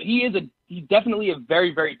 but he's definitely a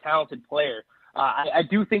very, very talented player. I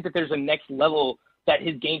do think that there's a next level that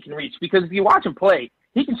his game can reach, because if you watch him play,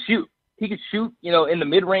 he can shoot. He could shoot, in the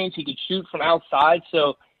mid-range. He could shoot from outside.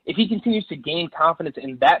 So if he continues to gain confidence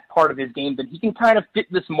in that part of his game, then he can kind of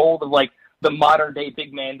fit this mold of, like, the modern-day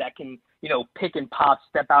big man that can, pick and pop,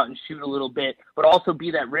 step out and shoot a little bit, but also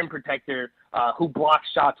be that rim protector who blocks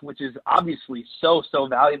shots, which is obviously so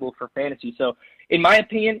valuable for fantasy. So in my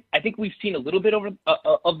opinion, I think we've seen a little bit of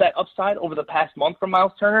that upside over the past month from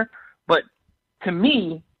Miles Turner. But to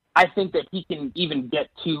me, I think that he can even get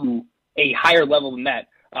to a higher level than that.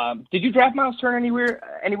 Did you draft Miles Turner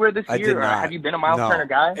anywhere this year? I did not. Or have you been a Miles Turner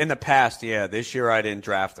guy? In the past, yeah. This year I didn't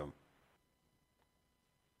draft him.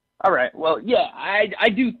 All right. Well, yeah, I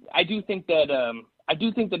do think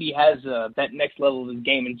that he has that next level of his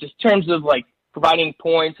game in just terms of, like, providing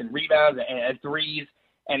points and rebounds and threes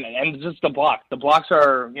and just the blocks. The blocks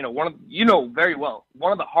are, very well,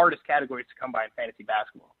 one of the hardest categories to come by in fantasy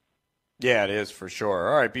basketball. Yeah, it is for sure.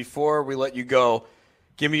 All right, before we let you go,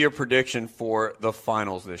 give me your prediction for the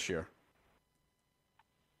finals this year.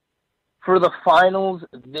 For the finals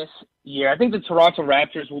this year, I think the Toronto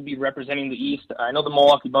Raptors will be representing the East. I know the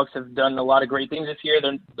Milwaukee Bucks have done a lot of great things this year.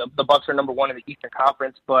 The Bucks are number 1 in the Eastern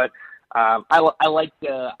Conference, but I like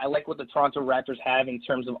what the Toronto Raptors have in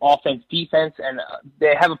terms of offense, defense, and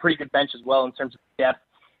they have a pretty good bench as well in terms of depth.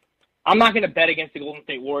 I'm not going to bet against the Golden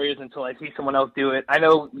State Warriors until I see someone else do it. I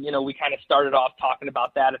know, we kind of started off talking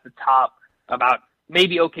about that at the top, about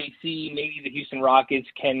maybe OKC, maybe the Houston Rockets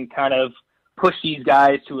can kind of push these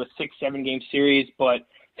guys to a 6-7 game series. But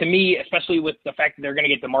to me, especially with the fact that they're going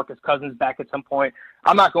to get DeMarcus Cousins back at some point,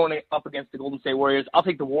 I'm not going up against the Golden State Warriors. I'll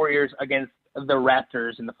take the Warriors against the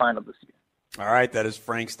Raptors in the final this year. All right, that is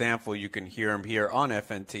Frank Stanfield. You can hear him here on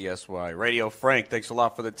FNTSY Radio. Frank, thanks a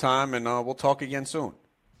lot for the time, and we'll talk again soon.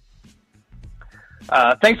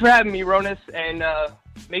 Thanks for having me, Ronis, and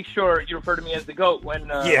make sure you refer to me as the GOAT when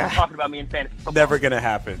we're talking about me in fantasy football. Never going to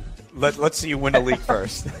happen. Let's see you win the league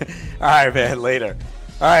first. All right, man, later.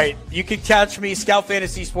 All right, you can catch me,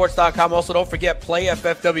 scoutfantasysports.com. Also, don't forget,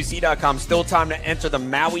 playffwc.com. Still time to enter the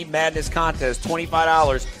Maui Madness Contest.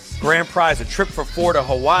 $25 grand prize, a trip for 4 to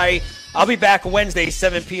Hawaii. I'll be back Wednesday,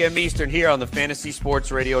 7 p.m. Eastern here on the Fantasy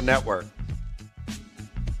Sports Radio Network.